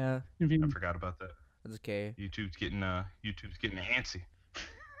 Yeah, I forgot about that. that's okay. YouTube's getting antsy.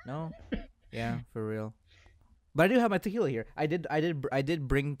 No. Yeah, for real. But I do have my tequila here. I did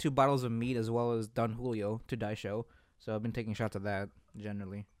bring 2 bottles of meat as well as Don Julio to Die Show, so I've been taking shots of that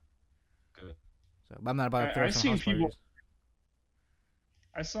generally. Good. So, but I'm not about to throw I've some seen house people-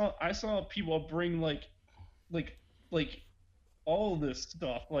 parties. I saw people bring like all this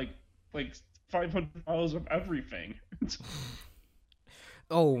stuff, like 500 bottles of everything.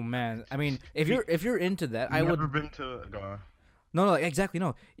 Oh man, I mean, if you're into that, I would. Never been to. Go on. No, exactly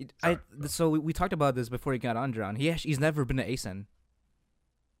no. Sorry. So we talked about this before he got on, John. He's never been to ASEN.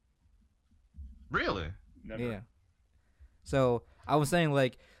 Really? Never. Yeah. So I was saying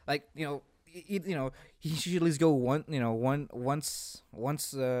like he should at least go once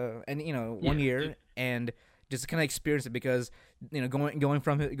one year and just kind of experience it, because going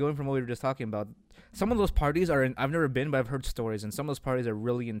from what we were just talking about, some of those parties I've never been, but I've heard stories, and some of those parties are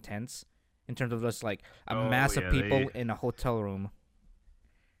really intense in terms of just like a mass of people in a hotel room.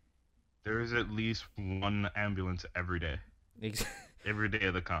 There is at least one ambulance every day. Every day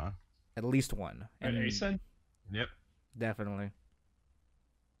of the con. At least one. At ASEN? Yep. Definitely.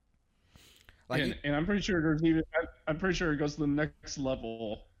 And I'm pretty sure I'm pretty sure it goes to the next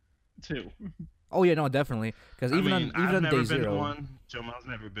level too. Oh yeah, no, definitely. Because even I've on never day been zero, to one. Jomel's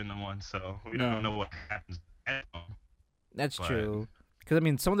never been to one, so we No. don't know what happens at one. that's but- true.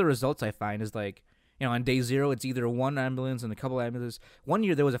 Because some of the results I find is like, on day zero, it's either one ambulance and a couple ambulances. One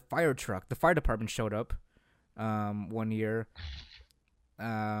year there was a fire truck. The fire department showed up. One year.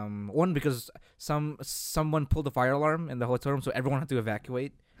 One because someone pulled the fire alarm in the hotel room, so everyone had to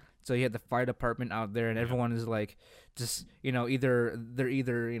evacuate. So you had the fire department out there, and everyone is like, just either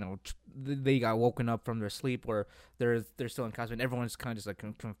they got woken up from their sleep, or they're still in costume. And everyone's kind of just like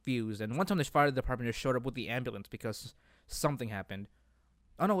confused. And one time the fire department just showed up with the ambulance because something happened.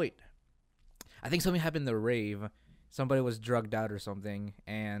 Oh no, wait! I think something happened in the rave. Somebody was drugged out or something,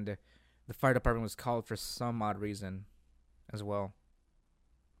 and the fire department was called for some odd reason, as well.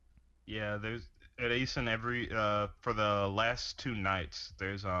 Yeah, At Asen every for the last 2 nights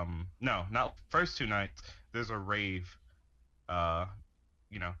there's no, not first 2 nights, there's a rave. Uh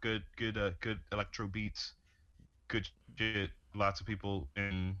good electro beats, good shit, lots of people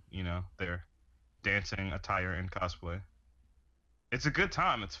in, their dancing attire and cosplay. It's a good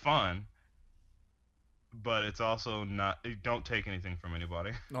time, it's fun, but it's also not, don't take anything from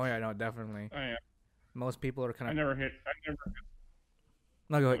anybody. Oh yeah, no, definitely. Oh yeah. Most people are kind I of. never hit. I never.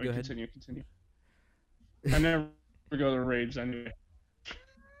 No, go ahead. Wait, Go ahead. continue. I never go to raves anyway.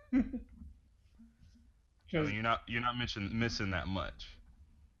 I Because mean, you're not missing that much.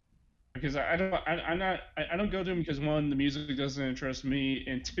 I don't I don't go to them because one, the music doesn't interest me,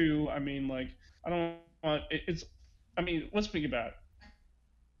 and two, I mean, like, I don't want it's I mean, let's think about it.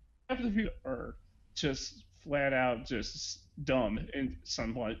 Half of the people are just flat out just dumb and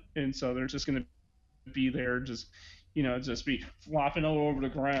somewhat, and so they're just gonna be there, just just be flopping all over the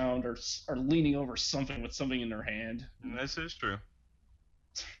ground, or leaning over something with something in their hand. And this is true.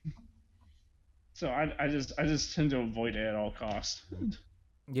 So I just tend to avoid it at all costs.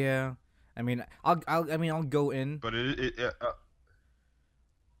 Yeah, I mean, I'll go in. But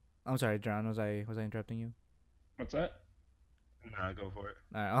I'm sorry, John. Was I interrupting you? What's that? nah, go for it.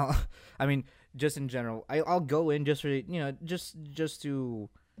 I mean, just in general, I'll go in just for just to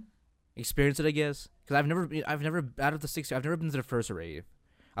experience it, I guess. Because I've never out of the 60, I've never been to the first rave.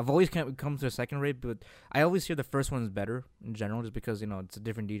 I've always come to the second rave, but I always hear the first one is better in general, just because it's a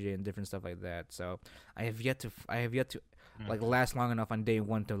different DJ and different stuff like that. So I have yet to like last long enough on day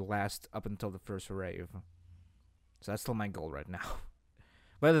one to last up until the first rave. So that's still my goal right now.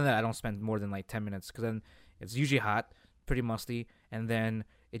 But other than that, I don't spend more than like 10 minutes, because then it's usually hot, pretty musty, and then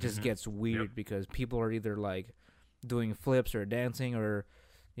it just gets weird because people are either like doing flips or dancing, or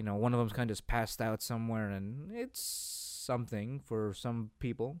one of them's kind of just passed out somewhere, and it's something for some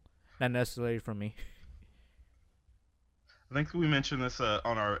people, not necessarily for me. I think we mentioned this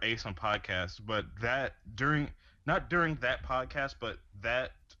on our Asen podcast, but not during that podcast, but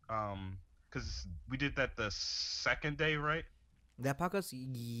that because we did that the second day, right? That podcast,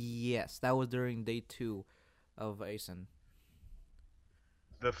 yes, that was during day 2 of Asen.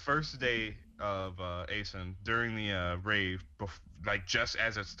 The first day of Asen, during the rave, like just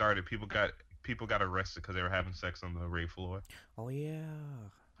as it started, people got arrested because they were having sex on the rave floor. Oh yeah,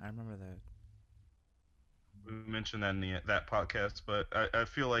 I remember that. We mentioned that in that podcast, but I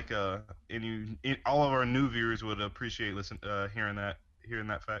feel like all of our new viewers would appreciate hearing that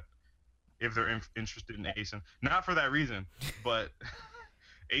fact, if they're interested in Asen. Not for that reason, but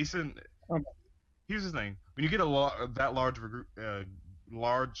Asen. Here's the thing: when you get that large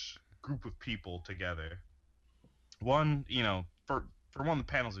group of people together, one, for one, the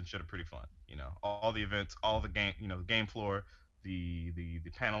panels and shit are pretty fun. All the events, all the game, the game floor, the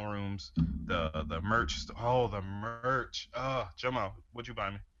panel rooms, the merch. Oh, the merch. Oh, Jomo, what'd you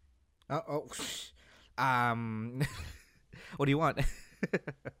buy me? What do you want?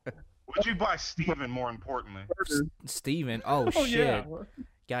 What'd you buy Steven, more importantly? Steven? Oh Oh shit. yeah.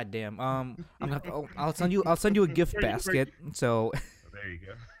 Goddamn. I'll send you a gift basket. So There you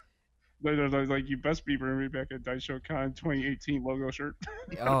go. Like you best be bringing me back a DaishoCon 2018 logo shirt.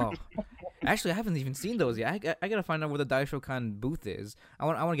 oh, actually, I haven't even seen those yet. I gotta find out where the Daishokan booth is. I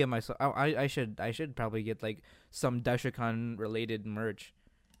want to get myself. I should probably get like some Daishokan related merch.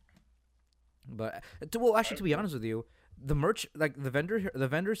 But actually, to be honest with you, the merch, like the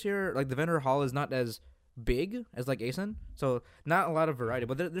vendors here, like the vendor hall is not as big as like Asen, so not a lot of variety.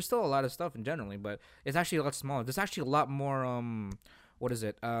 But there's still a lot of stuff in generally. But it's actually a lot smaller. There's actually a lot more. What is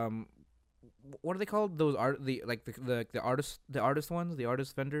it? What are they called? Those the artist ones, the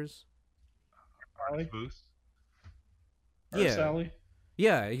artist vendors. Harley? Booth. Yeah. Sally?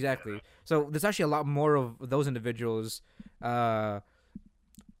 Yeah, exactly. So there's actually a lot more of those individuals, rather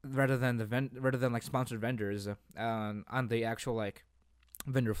than like sponsored vendors, on the actual like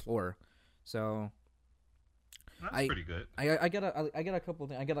vendor floor. So That's pretty good. I got a couple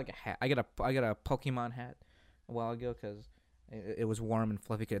things. I got like a hat. I got a Pokemon hat a while ago because it was warm and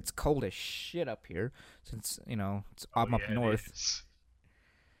fluffy. 'Cause it's cold as shit up here since I'm up north.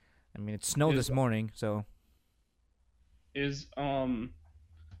 I mean, it snowed this morning, so. Is the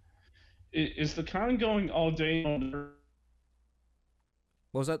con going all day on?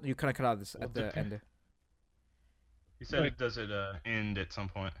 What was that? You kind of cut out this at the end. He said Like- it does end at some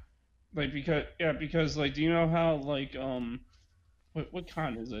point. Like because like, do you know how like what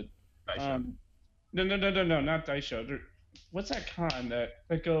con is it? Daisho. No, not Daisho. What's that con that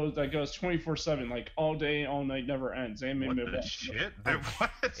goes 24/7, like all day, all night, never ends? What the shit? There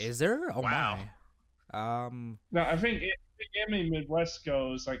was? Is there? Oh Wow. my. No, I think the Anime Midwest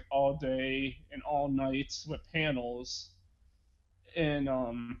goes like all day and all nights with panels, and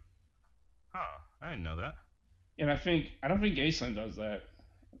Huh, I didn't know that. I don't think Aceland does that.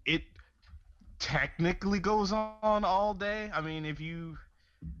 It technically goes on all day. I mean,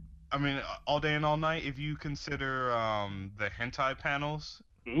 all day and all night if you consider the hentai panels.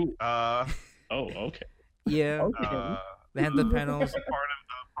 Ooh. Uh, Oh, okay. Yeah, Okay. they had the panels. part of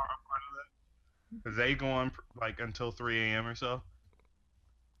that. 'Cause they go on like until 3 a.m. or so.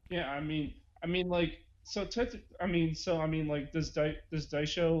 Yeah, I mean, like, so like, does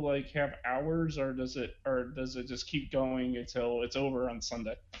Daisho like have hours, or does it just keep going until it's over on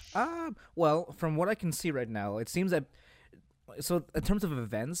Sunday? Well, from what I can see right now, it seems that so in terms of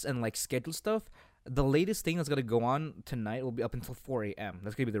events and like scheduled stuff, the latest thing that's gonna go on tonight will be up until 4 a.m.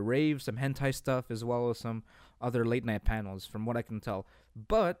 That's gonna be the rave, some hentai stuff, as well as some other late night panels, from what I can tell.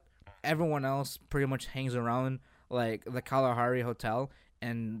 But everyone else pretty much hangs around like the Kalahari Hotel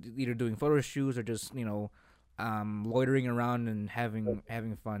and either doing photo shoots or just loitering around and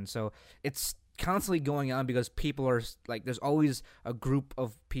having fun. So it's constantly going on because people are like, there's always a group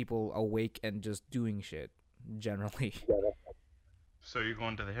of people awake and just doing shit generally. So you're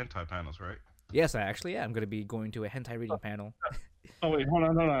going to the hentai panels, right? Yes, I actually am going to be going to a hentai reading panel. Oh wait, hold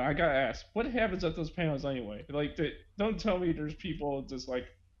on. I gotta ask, what happens at those panels anyway? Like, don't tell me there's people just like,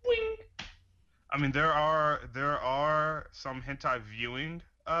 wing. I mean, there are some hentai viewing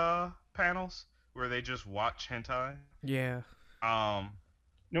panels where they just watch hentai. Yeah. I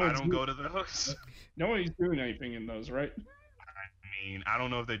don't go to those. Nobody's doing anything in those, right? I mean, I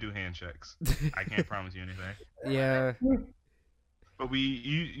don't know if they do handshakes. I can't promise you anything. Yeah. But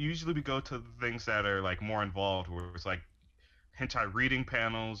usually we go to things that are like more involved, where it's like hentai reading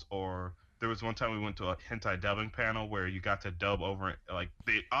panels, or there was one time we went to a hentai dubbing panel where you got to dub over, like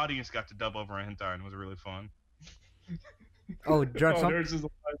the audience got to dub over a hentai, and it was really fun. Oh, Jerome, There's just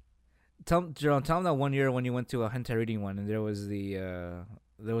Jerome, tell him that one year when you went to a hentai reading one and there was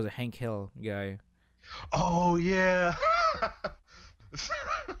a Hank Hill guy. Oh yeah.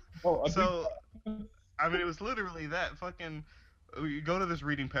 oh, So I mean, it was literally that fucking. You go to this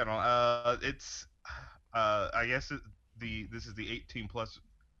reading panel. It's I guess this is the 18 plus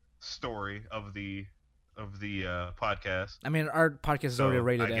story of the podcast. I mean, our podcast is already So,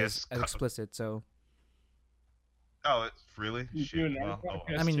 rated I as guess explicit, so Oh, it's really You shit. do an Well, podcast?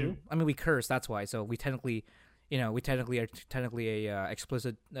 well. I mean, too? we curse. That's why. So we technically are technically a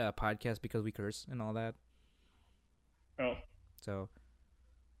explicit podcast because we curse and all that. Oh, So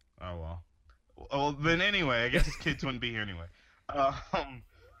Oh well. Well, then anyway, I guess his kids wouldn't be here anyway.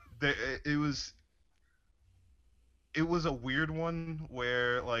 There, it was a weird one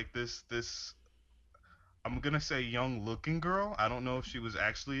where like this I'm gonna say young looking girl. I don't know if she was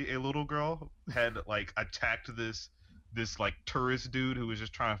actually a little girl. Had like attacked this like tourist dude who was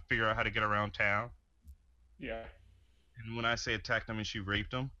just trying to figure out how to get around town. yeah. And when I say attacked, I mean she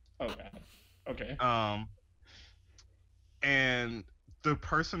raped him. Oh god. Okay. And the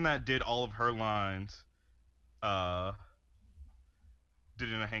person that did all of her lines, did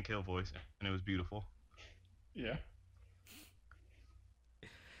it in a Hank Hill voice, and it was beautiful. Yeah.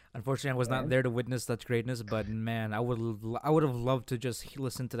 unfortunately, I was not there to witness such greatness. But man, I would have loved to just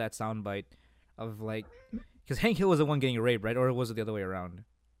listen to that soundbite of like, because Hank Hill was the one getting raped, right? Or was it the other way around?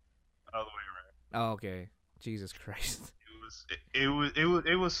 All the way around. Oh, okay. Jesus Christ. It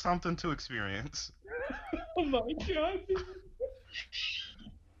was something to experience. Oh my god.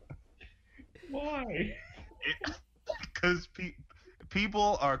 Why? Because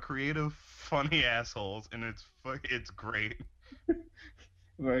people are creative, funny assholes, and it's great.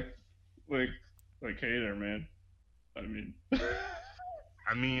 Like, hey there, man. I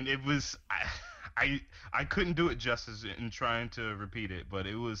mean, it was I couldn't do it justice in trying to repeat it, but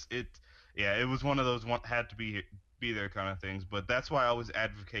it was one of those had to be there kind of things. But that's why I always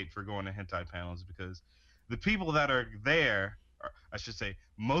advocate for going to hentai panels, because the people that are there, or I should say,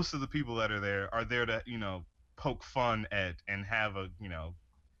 most of the people that are there to poke fun at and have a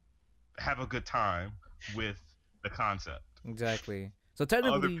good time with the concept. Exactly. So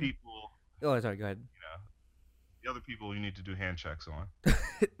technically, Other people, oh, sorry. Go ahead. the other people you need to do hand checks on.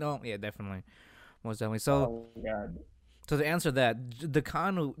 No, yeah, definitely, most definitely. So, Oh god. so to answer that, the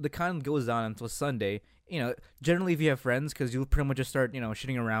con goes on until Sunday. Generally, if you have friends, because you'll pretty much just start,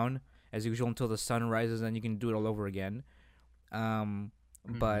 shitting around as usual until the sun rises, and you can do it all over again.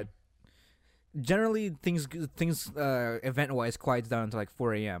 But generally, things event wise quiets down until like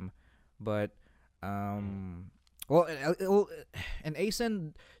 4 a.m. But well, in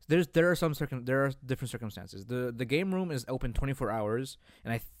ASEN, there are different circumstances. The game room is open 24 hours,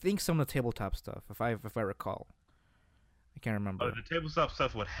 and I think some of the tabletop stuff, if I recall. I can't remember. The tabletop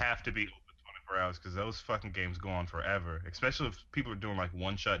stuff would have to be open 24 hours because those fucking games go on forever. Especially if people are doing like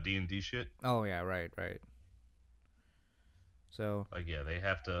one-shot D&D shit. Oh yeah, right, right. So Like yeah, they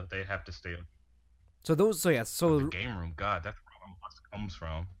have to stay open. so those so yeah But so the game room, God, that's where all the bus comes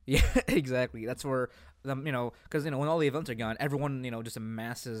from. yeah, exactly. That's where because when all the events are gone, everyone just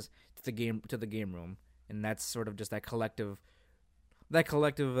amasses to the game room, and that's sort of just that collective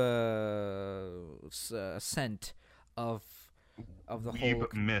scent of the whole.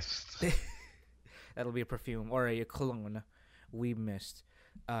 Weeb mist. That'll be a perfume or a cologne. We mist.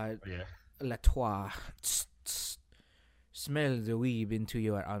 Yeah. La Toi. Tss, tss. Smell the weeb into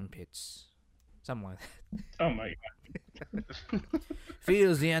your armpits. Something like that. Oh my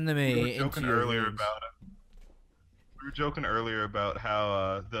Feels the anime We were into joking your earlier veins. about it. We were joking earlier about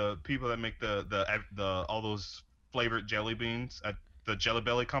how the people that make the all those flavored jelly beans at the Jelly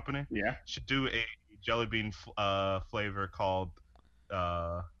Belly company yeah. should do a jelly bean flavor called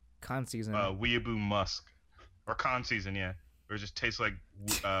Con season. Weeaboo Musk or Con Season, yeah. Or it just tastes like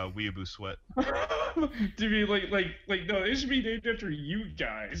Weeaboo Sweat. To be like no, it should be named after you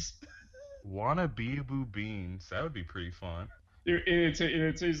guys. Wanna Beaboo Beans? That would be pretty fun. It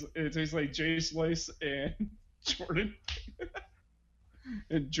tastes like Jay Slice and Jordan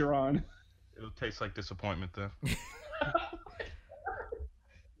and Jerron. It'll taste like disappointment then.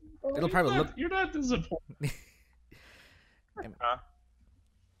 It'll probably look. You're not disappointing. Huh?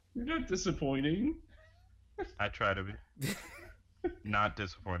 You're not disappointing. I try to be. Not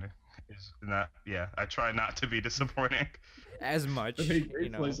disappointing. It's not. Yeah, I try not to be disappointing. As much, The big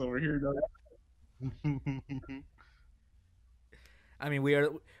Jay Slice over here. No. I mean, we are.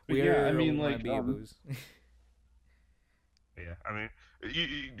 Yeah, I mean, wanna like, be aboos. Yeah, I mean,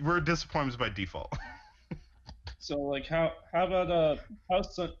 we're disappointments by default. So like how about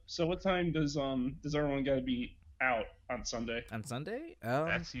so what time does everyone gotta be out on Sunday? On Sunday.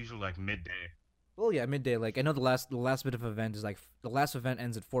 That's usually like midday. Well, yeah, midday. Like I know the last bit of event is like the last event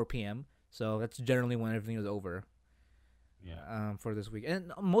ends at 4 p.m. So that's generally when everything is over. Yeah. For this week,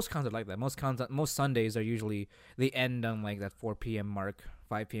 and most cons are like that. Most Sundays are usually they end on like that 4 p.m. mark,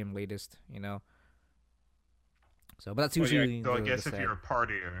 5 p.m. latest. So, but that's Well, yeah, usually. So I the guess if sad. you're a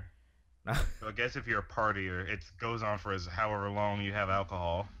partier, it goes on for as however long you have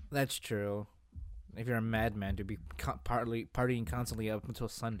alcohol. That's true. If you're a madman to be partying constantly up until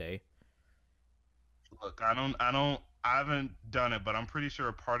Sunday. Look, I haven't done it, but I'm pretty sure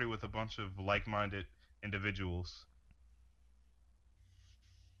a party with a bunch of like-minded individuals.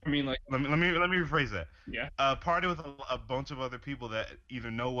 I mean, like, Let me rephrase that. yeah. A party with a bunch of other people that either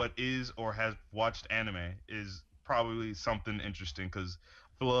know what is or has watched anime is probably something interesting because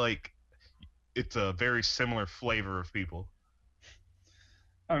I feel like it's a very similar flavor of people.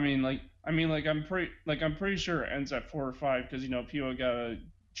 I'm pretty sure it ends at 4 or 5 because people gotta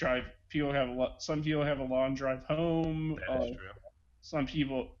drive. Some people have a long drive home. That is true. Some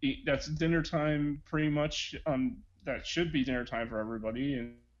people eat. That's dinner time, pretty much. That should be dinner time for everybody,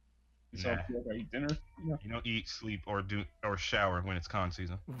 and some Nah. people gotta eat dinner. You don't eat, sleep, or shower when it's con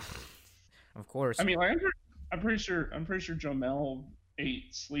season. Of course. I mean, like, I'm pretty sure Jamel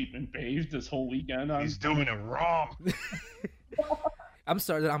ate, sleep, and bathed this whole weekend. He's doing it wrong. I'm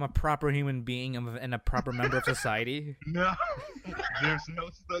sorry that I'm a proper human being and a proper member of society. No, there's no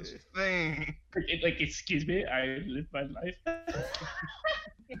such thing. Like, excuse me, I live my life.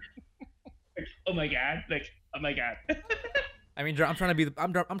 Oh my god! Oh my god! I mean, I'm trying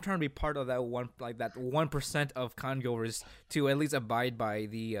to be part of that 1% of congoers to at least abide by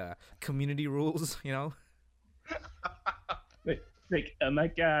the community rules. Like, oh my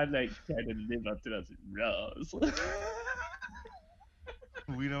god! Like, trying to live up to those rules.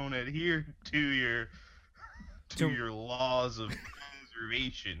 We don't adhere to your laws of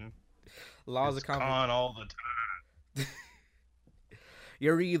conservation. Laws It's of con all the time.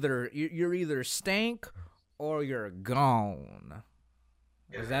 You're either stank or you're gone.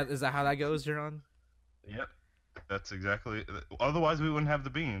 Is that how that goes, Jaron? Yep, that's exactly. Otherwise, we wouldn't have the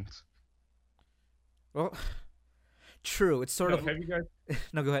beans. Well, true. It's sort of. Have you guys?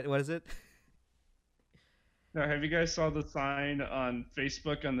 No, go ahead. What is it? Now, have you guys saw the sign on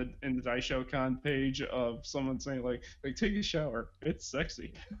Facebook in the DaishoCon page of someone saying like take a shower, it's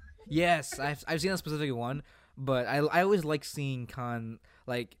sexy. Yes, I've seen a specific one, but I always like seeing con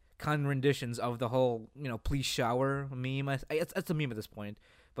renditions of the whole please shower meme. It's a meme at this point,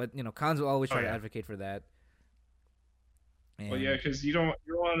 but cons will always try to advocate for that. Well, yeah, because you don't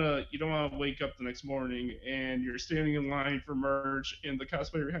want to wake up the next morning and you're standing in line for merch and the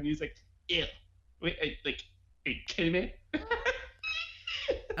cosplayer behind you is like, ew, wait, are you kidding me?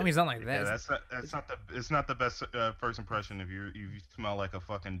 I mean, it's not like Yeah, that. it's not the best first impression if you smell like a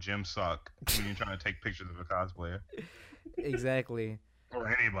fucking gym sock when you're trying to take pictures of a cosplayer Exactly. or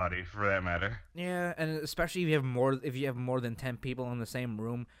anybody for that matter. Yeah, and especially if you have more than 10 people in the same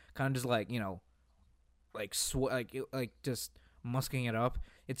room, kind of just like, like like just musking it up.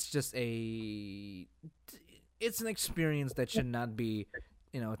 It's just it's an experience that should not be,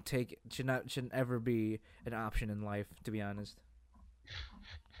 shouldn't ever be an option in life, to be honest.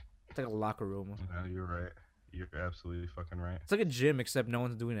 It's like a locker room. No, you're right. You're absolutely fucking right. It's like a gym except no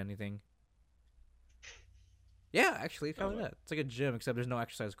one's doing anything. Yeah, actually, it's kind of like that. It's like a gym except there's no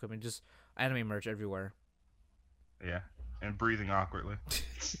exercise equipment, just anime merch everywhere. Yeah, and breathing awkwardly.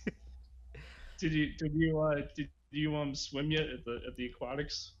 Did you swim yet at the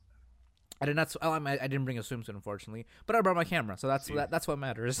aquatics? I did not. I didn't bring a swimsuit, unfortunately, but I brought my camera, so that's See? that's what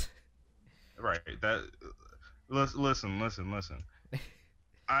matters. Right. That. Listen.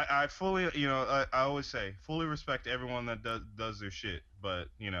 I fully, I always say, fully respect everyone that does their shit, but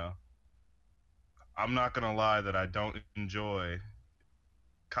I'm not gonna lie that I don't enjoy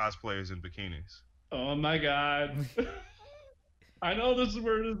cosplayers in bikinis. Oh my god. I know this is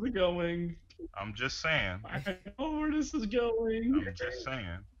where this is going. I'm just saying. I know where this is going. I'm just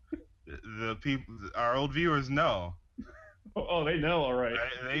saying. The people, our old viewers know. Oh, they know, all right.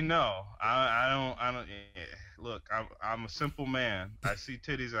 They know. I don't. Look, I'm a simple man. I see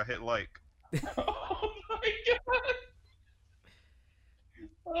titties, I hit like. Oh my god.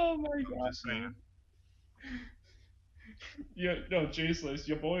 Oh my god. I'm just saying. Yeah, no, Jaceless,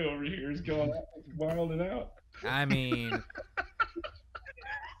 your boy over here is going out, wilding out. I mean,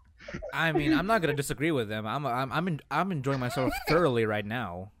 I'm not gonna disagree with them. I'm enjoying myself thoroughly right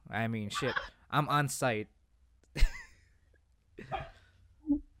now. I mean, shit, I'm on site.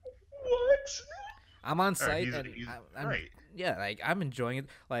 What? I'm on site, he's- and he's I'm right. yeah, like I'm enjoying it.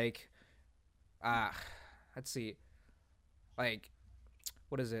 Like, let's see, like,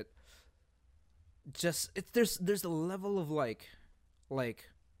 what is it? Just there's a level of like,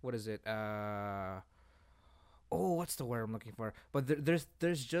 what is it? Oh, what's the word I'm looking for? But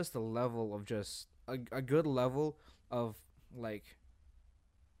there's just a level of just a good level of like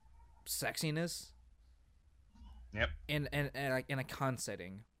sexiness. Yep. And like in a con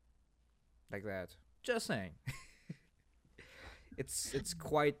setting, like that. Just saying. it's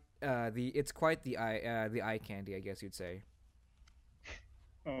quite the eye candy, I guess you'd say.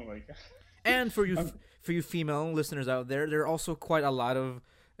 Oh my god. And for you female listeners out there, there are also quite a lot of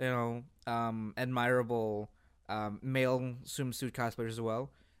admirable male swimsuit cosplayers as well.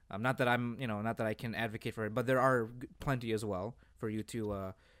 Not that I can advocate for it, but there are plenty as well for you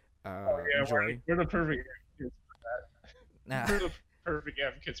to enjoy. We're the perfect advocates for Nah. that. We're the perfect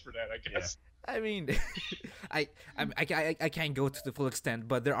advocates for that, I guess. I mean, I can't go to the full extent,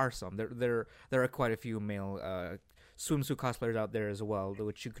 but there are some. There are quite a few male swimsuit cosplayers out there as well,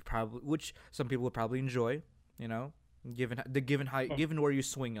 which some people would probably enjoy. Given where you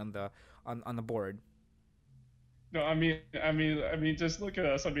swing on the board. No, I mean, just look at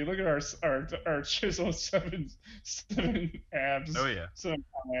us. I mean, look at our chiseled seven abs. Oh yeah. 7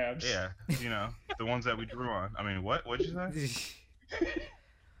 pound abs. Yeah. The ones that we drew on. I mean, what'd you say?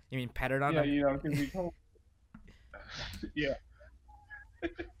 You mean patterned on Yeah, them? because we told. Yeah.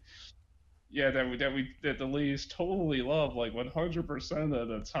 Yeah, that the ladies totally love, like 100% of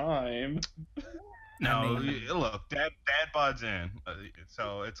the time. No, I mean- look, dad bod's in,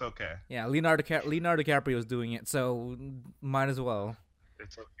 so it's okay. Yeah, Leonardo DiCaprio is doing it, so might as well.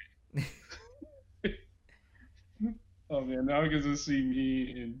 It's okay. Oh man, now I get to see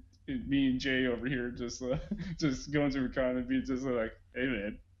me and Jay over here just going through a con and be just like, hey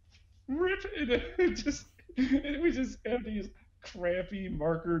man, rip it, and we just have these crappy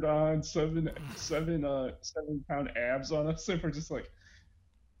markered on 7 pound abs on us, and we're just like,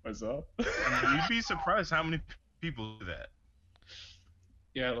 what's up? I mean, you'd be surprised how many people do that.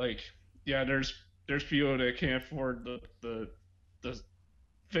 Yeah, there's people that can't afford the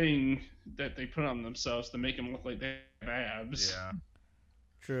thing that they put on themselves to make them look like they have abs. Yeah.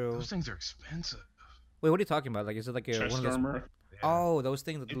 True. Those things are expensive. Wait, what are you talking about? Like, is it like one Chest of those? armor. Yeah. Oh, those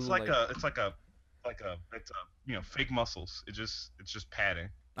things that It's do like a fake muscles. It's just padding.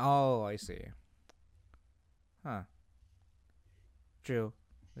 Oh, I see. Huh. True.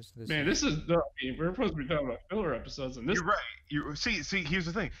 Man, this is I mean, we're supposed to be talking about filler episodes, and this. You're right. See. Here's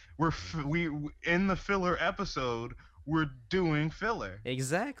the thing. We in the filler episode. We're doing filler.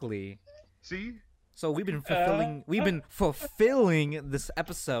 Exactly. See? So we've been fulfilling this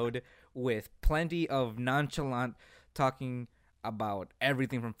episode with plenty of nonchalant talking about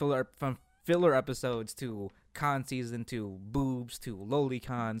everything from filler episodes to con season to boobs to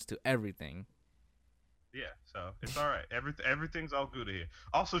lolicons to everything. Yeah, so it's all right. Everything's all good here.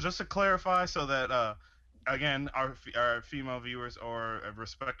 Also, just to clarify, so that again, our female viewers or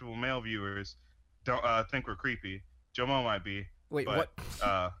respectable male viewers don't think we're creepy. Jomo might be. Wait, but,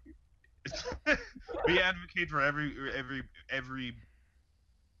 what? We advocate for every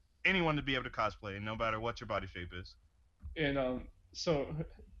anyone to be able to cosplay, no matter what your body shape is. And so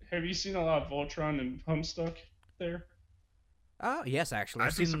have you seen a lot of Voltron and Homestuck there? Yes, actually.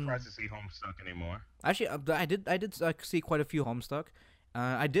 I'd be surprised to see Homestuck anymore. Actually, I did see quite a few Homestuck.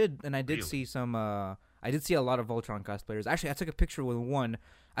 I did Really? see some. I did see a lot of Voltron cosplayers. Actually, I took a picture with one.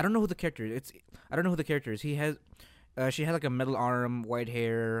 I don't know who the character is. I don't know who the character is. He has. She had like a metal arm, white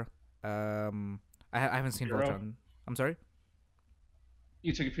hair. I haven't seen Shiro? Voltron. I'm sorry.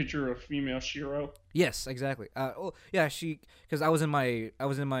 You took a picture of female Shiro. Yes, exactly. Oh, yeah, because I was in my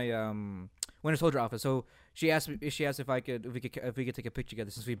Winter Soldier office, so she asked if we could take a picture together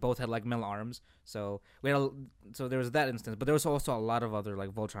since we both had like metal arms. So so there was that instance, but there was also a lot of other like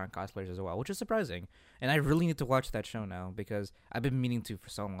Voltron cosplayers as well, which is surprising. And I really need to watch that show now because I've been meaning to for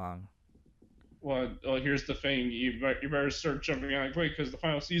so long. Well, here's the thing. You better start jumping on it quick because the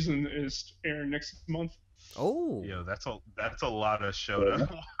final season is airing next month. Oh, Yo, that's a lot of show to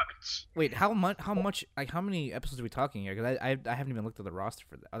watch. wait, how much like how many episodes are we talking here? Because I haven't even looked at the roster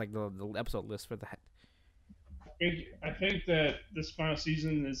for that, like the episode list for that. I think that this final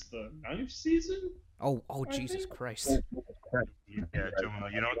season is the 9th season. Oh, I Jesus think- Christ! Yeah,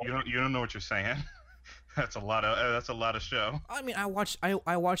 Jomo, you don't know what you're saying. That's a lot of show. I mean, I watched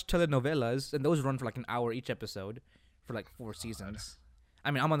telenovelas, and those run for like an hour each episode, for like 4 seasons. I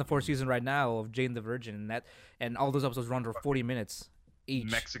mean, I'm on the 4th season right now of Jane the Virgin, and all those episodes run for 40 minutes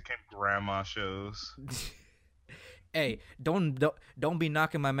each. Mexican grandma shows. Hey, don't be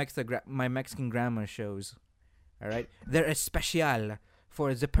knocking my Mexican grandma shows. All right, they're especial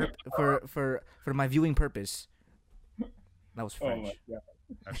for the for my viewing purpose. That was Oh French. my god,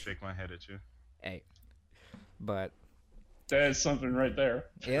 I shake my head at you. Hey, but that is something right there.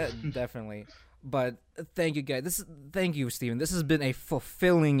 yeah, definitely. But thank you, guys. Thank you, Steven. This has been a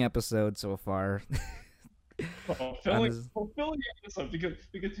fulfilling episode so far. Fulfilling episode because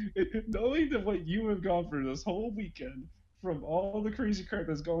knowing that what you have gone through this whole weekend, from all the crazy crap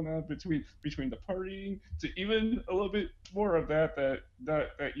that's going on between the partying to even a little bit more of that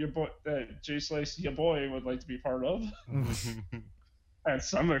your boy that Jay Slice your boy would like to be part of at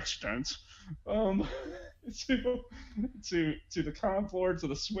some extent. To the con floor, to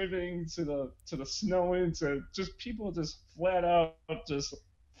the swimming, to the snowing, to just people just flat out just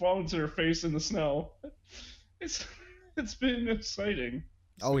falling to their face in the snow. It's been exciting.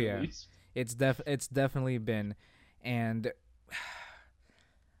 to Oh say the yeah, least. it's definitely been, and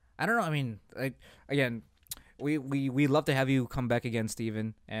I don't know. I mean, like again, we love to have you come back again,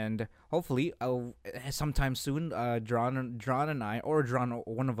 Steven, and hopefully, sometime soon, Drawn and I, or Drawn,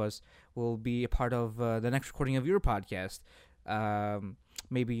 one of us, will be a part of the next recording of your podcast.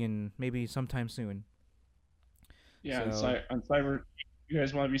 Maybe sometime soon. Yeah, So- on Cyber, you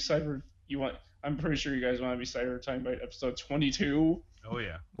guys want to be Cyber? I'm pretty sure you guys want to be Cyber Time Bite episode 22. Oh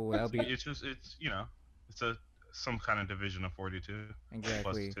yeah. Oh, that'll be It's some kind of division of 42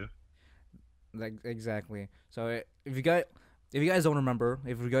 exactly. plus 2. Like exactly. So if you guys don't remember,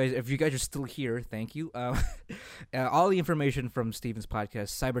 if you guys are still here, thank you. All the information from Steven's podcast,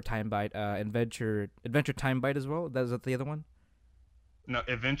 Cyber Time Bite, Adventure Time Bite as well. That is that the other one? No,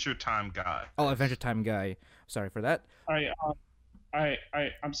 Adventure Time Guy. Oh, Adventure Time Guy. Sorry for that.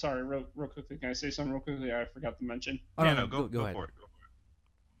 I'm sorry, real quickly. Can I say something real quickly? I forgot to mention. Oh, Yeah, no, no, go ahead. for it.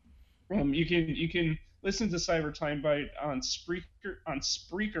 You can listen to Cyber Time Bite on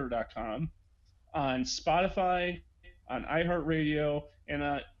Spreaker.com, on Spotify, on iHeartRadio, and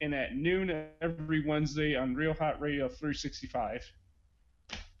at noon every Wednesday on Real Hot Radio 365,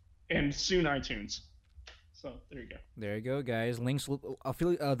 and soon iTunes. So there you go. There you go, guys. Links will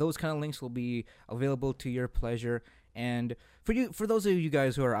those kind of links will be available to your pleasure. And for those of you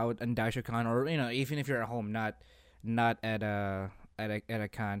guys who are out in DaishoCon, or even if you're at home, not at a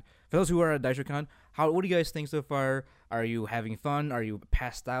con. For those who are at DaishoCon, what do you guys think so far? Are you having fun? Are you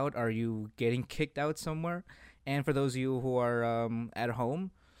passed out? Are you getting kicked out somewhere? And for those of you who are at home,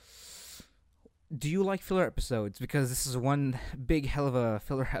 do you like filler episodes? Because this is one big hell of a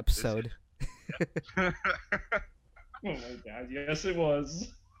filler episode. Oh my god, yes it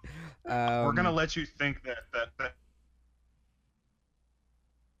was. We're gonna let you think that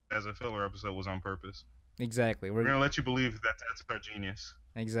as a filler episode was on purpose. Exactly. We're gonna let you believe that that's our genius.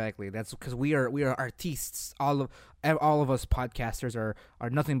 Exactly. That's because we are artists. All of us podcasters are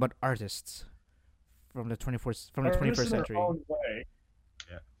nothing but artists. from the 21st in their century. own way.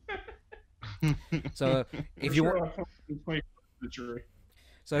 So if you want, Yeah.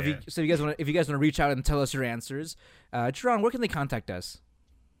 if you guys want to reach out and tell us your answers, Jerron, where can they contact us?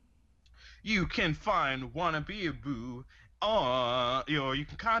 You can find Wannabeaboo you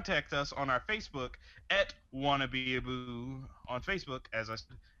can contact us on our Facebook at Wannabeaboo on Facebook, as I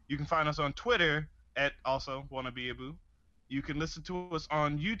said. You can find us on Twitter at also Wannabeaboo. You can listen to us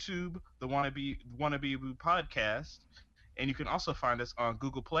on YouTube, the Wannabeaboo podcast, and you can also find us on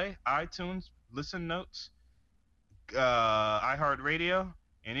Google Play, iTunes, Listen Notes, iHeartRadio,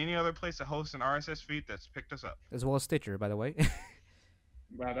 and any other place that hosts an RSS feed that's picked us up. As well as Stitcher, by the way.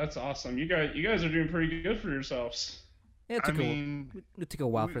 Wow, that's awesome. You guys are doing pretty good for yourselves. Yeah, it took a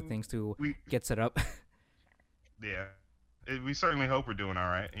while for things to get set up. Yeah. We certainly hope we're doing all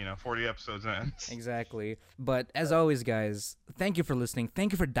right. 40 episodes in. Exactly. But as always, guys, thank you for listening.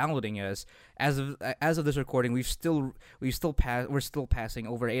 Thank you for downloading us. As of this recording, we're still passing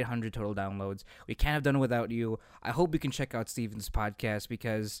over 800 total downloads. We can't have done it without you. I hope you can check out Steven's podcast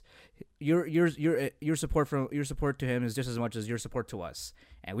because your support to him is just as much as your support to us,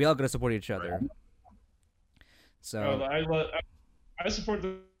 and we all gotta support each other. Right. So I support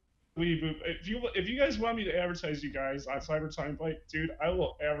the Weeboop. If you guys want me to advertise you guys on Cyber Time Bite, dude, I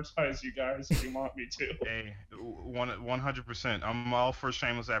will advertise you guys if you want me to. Hey, 100%. I'm all for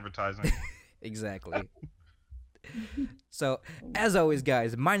shameless advertising. Exactly. So, as always,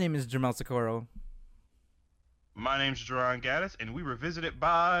 guys, my name is Jamal Socorro. My name's Jerron Gaddis, and we were visited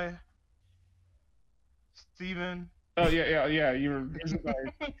by Steven. Oh yeah. You were visited by.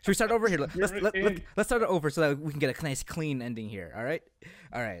 Should we start over here? Let's start it over so that we can get a nice, clean ending here. All right.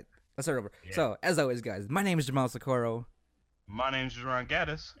 Let's start over. Yeah. So, as always, guys, my name is Jamal Socorro. My name's Jerron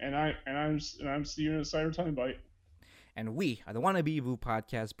Gaddis. And I'm Steven at Cyber Time Bite. And we are the Wannabeaboo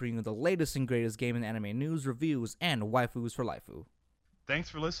podcast, bringing you the latest and greatest game and anime news, reviews, and waifus for lifu. Thanks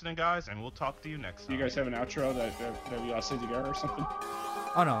for listening, guys, and we'll talk to you next Do time. you guys have an outro that we all say together or something?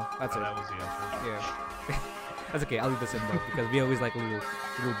 Oh no, that's it. That was the outro. Yeah. That's okay. I'll leave this in though because we always like little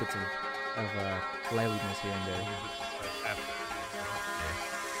bits of liveliness here and there.